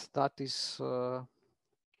guess that is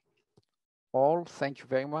all. Thank you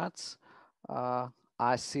very much.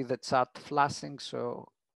 I see the chat flashing, so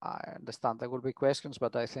I understand there will be questions,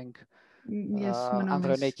 but I think yes,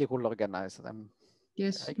 Androniki will organize them.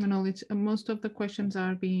 Yes, right? Manolis, most of the questions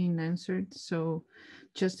are being answered, so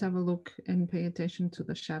just have a look and pay attention to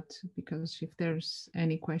the chat, because if there's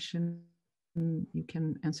any question, you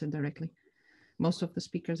can answer directly. Most of the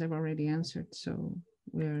speakers have already answered, so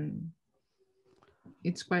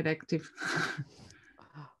it's quite active.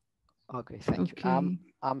 Okay, thank you.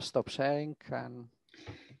 I'm stop sharing. And...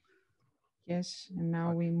 Yes, and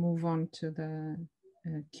now we move on to the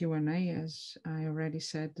Q&A. As I already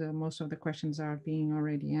said, most of the questions are being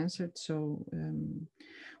already answered. So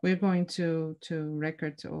we're going to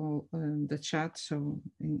record all the chat. So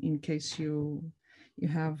in case you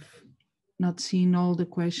have not seen all the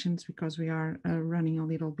questions, because we are running a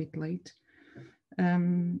little bit late.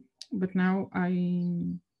 But now I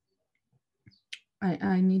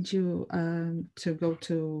need you to go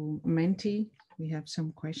to Menti. We have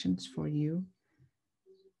some questions for you.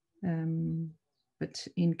 But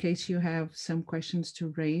in case you have some questions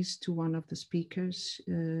to raise to one of the speakers,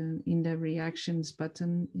 in the reactions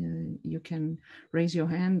button, you can raise your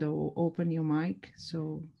hand or open your mic,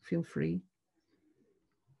 so feel free.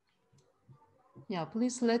 Yeah,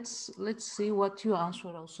 please let's see what you answer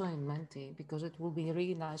also in Menti, because it will be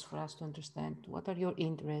really nice for us to understand what are your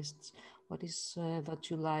interests, what is that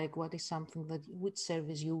you like, what is something that which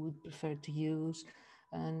service you would prefer to use,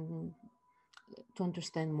 and to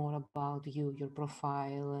understand more about you, your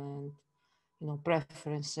profile, and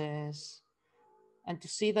preferences, and to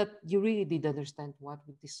see that you really did understand what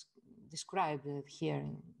we described here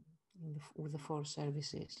with the 4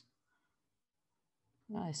 services.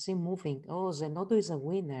 I see moving. Oh, Zenodo is a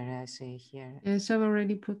winner, I see here. Yes, I've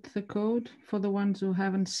already put the code. For the ones who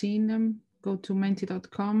haven't seen them, go to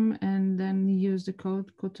menti.com and then use the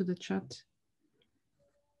code, go to the chat.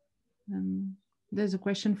 There's a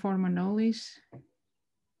question for Manolis.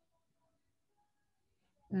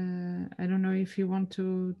 I don't know if you want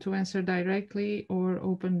to answer directly or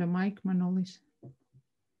open the mic, Manolis.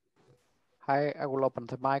 Hi, I will open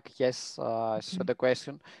the mic. Yes, so the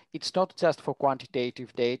question, it's not just for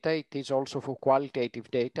quantitative data, it is also for qualitative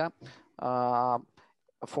data.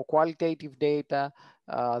 For qualitative data,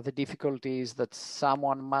 the difficulty is that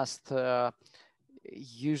someone must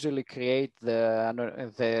usually create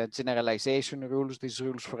the generalization rules, these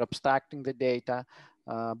rules for abstracting the data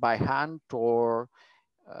by hand, or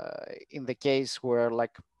in the case where,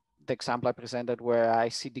 like the example I presented, where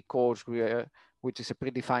ICD codes, which is a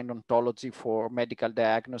predefined ontology for medical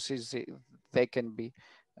diagnosis, they can be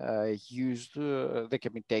used, they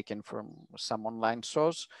can be taken from some online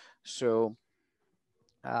source. So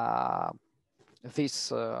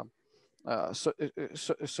this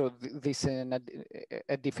this is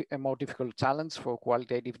a more difficult challenge for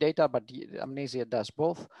qualitative data, but Amnesia does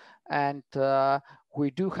both. And we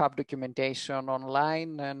do have documentation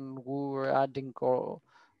online, and we're adding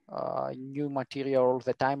new material all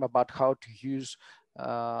the time about how to use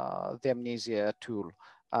the Amnesia tool.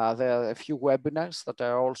 There are a few webinars that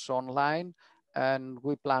are also online, and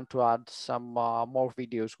we plan to add some more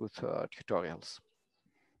videos with tutorials.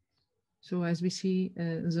 So as we see,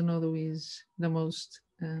 Zenodo is the most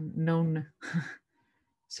known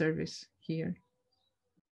service here.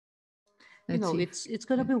 It's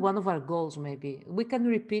going to be one of our goals. Maybe we can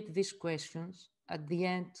repeat these questions at the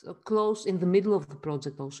end, close in the middle of the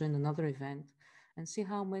project, also in another event, and see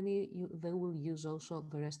how many they will use also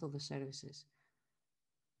the rest of the services.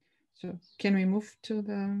 So can we move to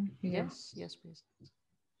the... Yes, please.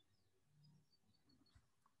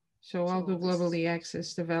 So how do globally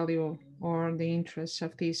access the value or the interests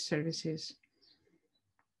of these services?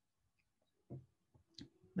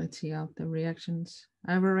 Let's see out the reactions.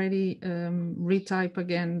 I've already retype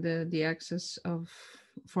again the access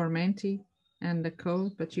for Menti and the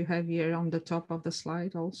code, but you have here on the top of the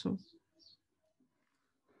slide also.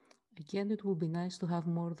 Again, it will be nice to have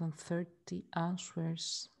more than 30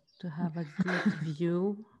 answers to have a good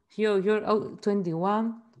view. You're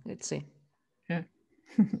 21. Let's see. Yeah.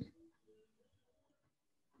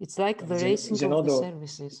 It's like the racing Zenodo, of the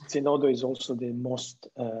services. Zenodo is also the most,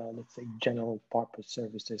 let's say, general purpose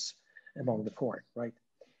services among the 4, right?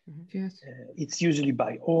 Mm-hmm. Yes. It's usually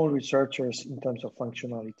by all researchers in terms of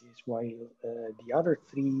functionalities, while the other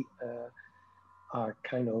 3 are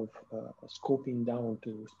kind of scoping down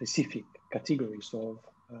to specific categories of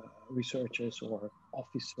researchers or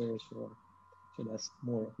officers, so that's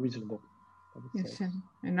more reasonable. Yes,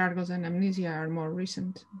 and ARGOS and Amnesia are more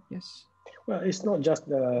recent, yes. Well, it's not just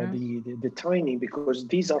the timing, because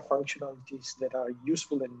these are functionalities that are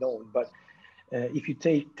useful and known. But if you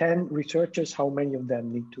take 10 researchers, how many of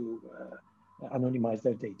them need to anonymize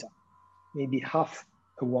their data? Maybe half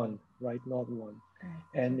a one, right? Not one.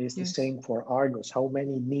 And it's the same for ARGOS. How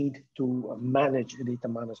many need to manage a data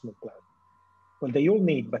management plan? Well, they all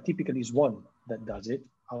need, but typically it's one that does it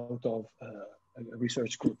out of a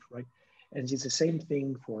research group, right? And it's the same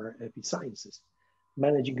thing for Episciences.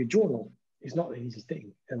 Managing a journal is not an easy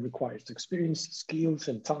thing and requires experience, skills,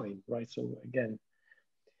 and time, right? So again,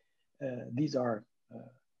 these are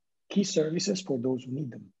key services for those who need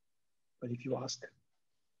them. But if you ask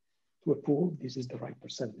to a pool, this is the right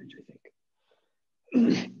percentage, I think.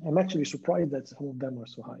 I'm actually surprised that some of them are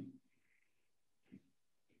so high.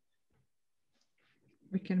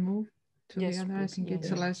 We can move to the other. I think it's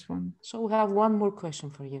the last one. So we have one more question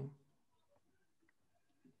for you.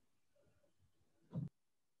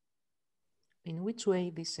 In which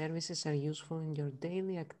way these services are useful in your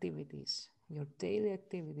daily activities?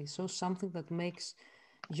 So something that makes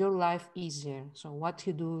your life easier. So what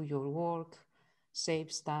you do, your work,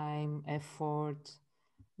 saves time, effort,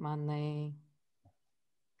 money,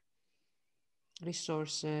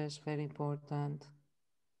 resources, very important.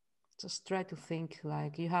 Just try to think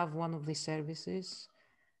like you have one of these services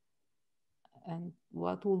and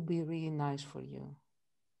what will be really nice for you.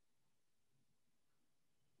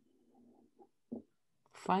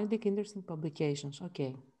 Finding interesting publications.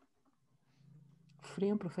 Okay. Free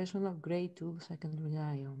and professional grade tools I can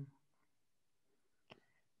rely on.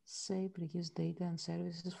 Safe reuse data and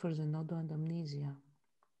services for Zenodo and Amnesia.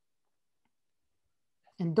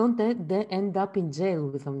 And don't they end up in jail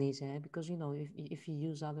with Amnesia, because you know, if you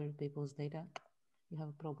use other people's data, you have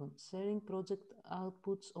a problem. Sharing project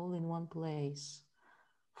outputs all in one place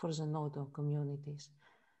for Zenodo communities.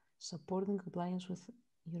 Supporting compliance with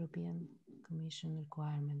European Commission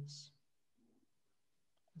requirements.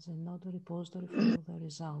 Zenodo repository for all the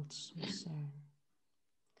results with CERN.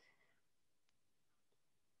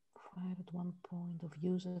 Fire at one point of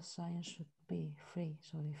user science should be free.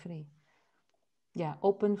 Yeah,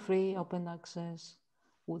 open, free, open access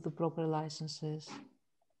with the proper licenses.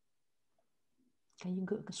 Can you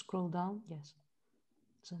scroll down? Yes.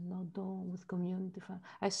 Zenodo with community.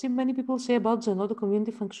 I see many people say about Zenodo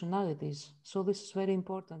community functionalities. So this is very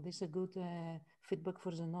important. This is a good feedback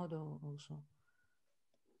for Zenodo also.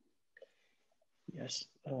 Yes,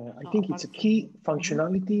 I think it's a key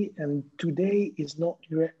functionality, and today is not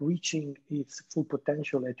reaching its full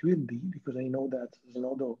potential. It will be, because I know that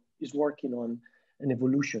Zenodo is working on an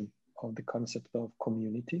evolution of the concept of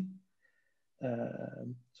community.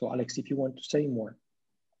 So Alex, if you want to say more.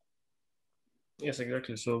 Yes,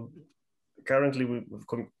 exactly. So currently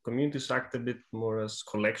communities act a bit more as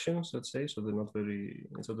collections, let's say. So they're not very,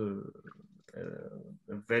 it's not a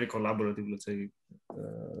very collaborative, let's say,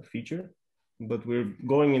 feature. But we're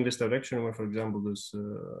going in this direction where, for example, there's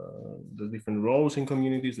the different roles in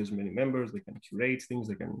communities. There's many members. They can curate things.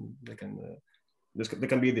 There can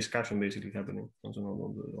be a discussion basically happening on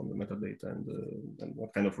the metadata and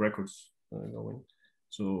what kind of records going.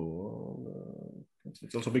 So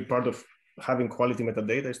it's also a big part of having quality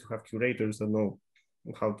metadata is to have curators that know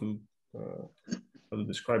how to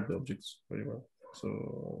describe the objects very well.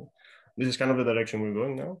 So this is kind of the direction we're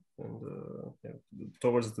going now, and yeah,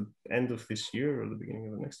 towards the end of this year or the beginning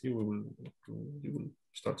of the next year, you will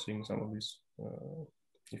start seeing some of these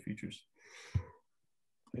new features.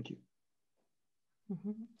 Thank you.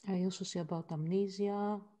 I also see about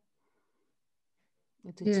Amnesia.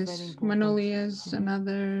 It's yes, very important. Manolis has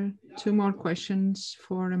another 2 more questions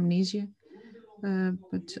for Amnesia,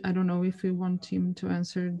 but I don't know if we want him to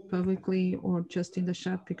answer publicly or just in the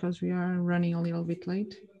chat, because we are running a little bit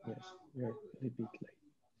late. Yes, we're a little bit late.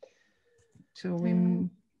 So we're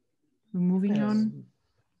moving on.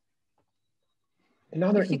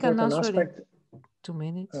 Another important aspect. 2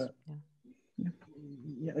 minutes.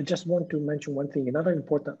 Yeah, I just want to mention one thing. Another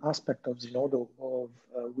important aspect of Zenodo,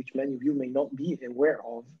 which many of you may not be aware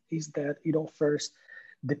of, is that it offers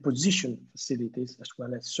deposition facilities as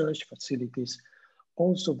well as search facilities,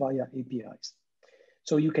 also via APIs.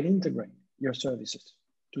 So you can integrate your services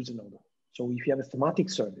to Zenodo. So if you have a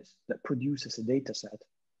thematic service that produces a data set,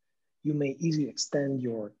 you may easily extend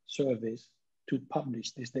your service to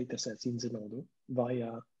publish these data sets in Zenodo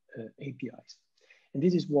via APIs. And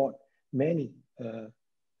this is what many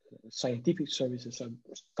scientific services are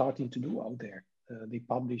starting to do out there. They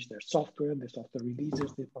publish their software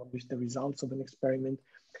releases, they publish the results of an experiment,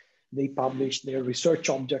 they publish their research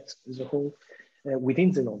objects as a whole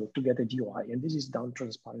within Zenodo to get a GUI. And this is done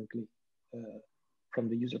transparently from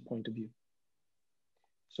the user point of view.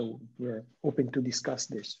 So we're open to discuss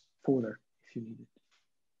this further if you need it.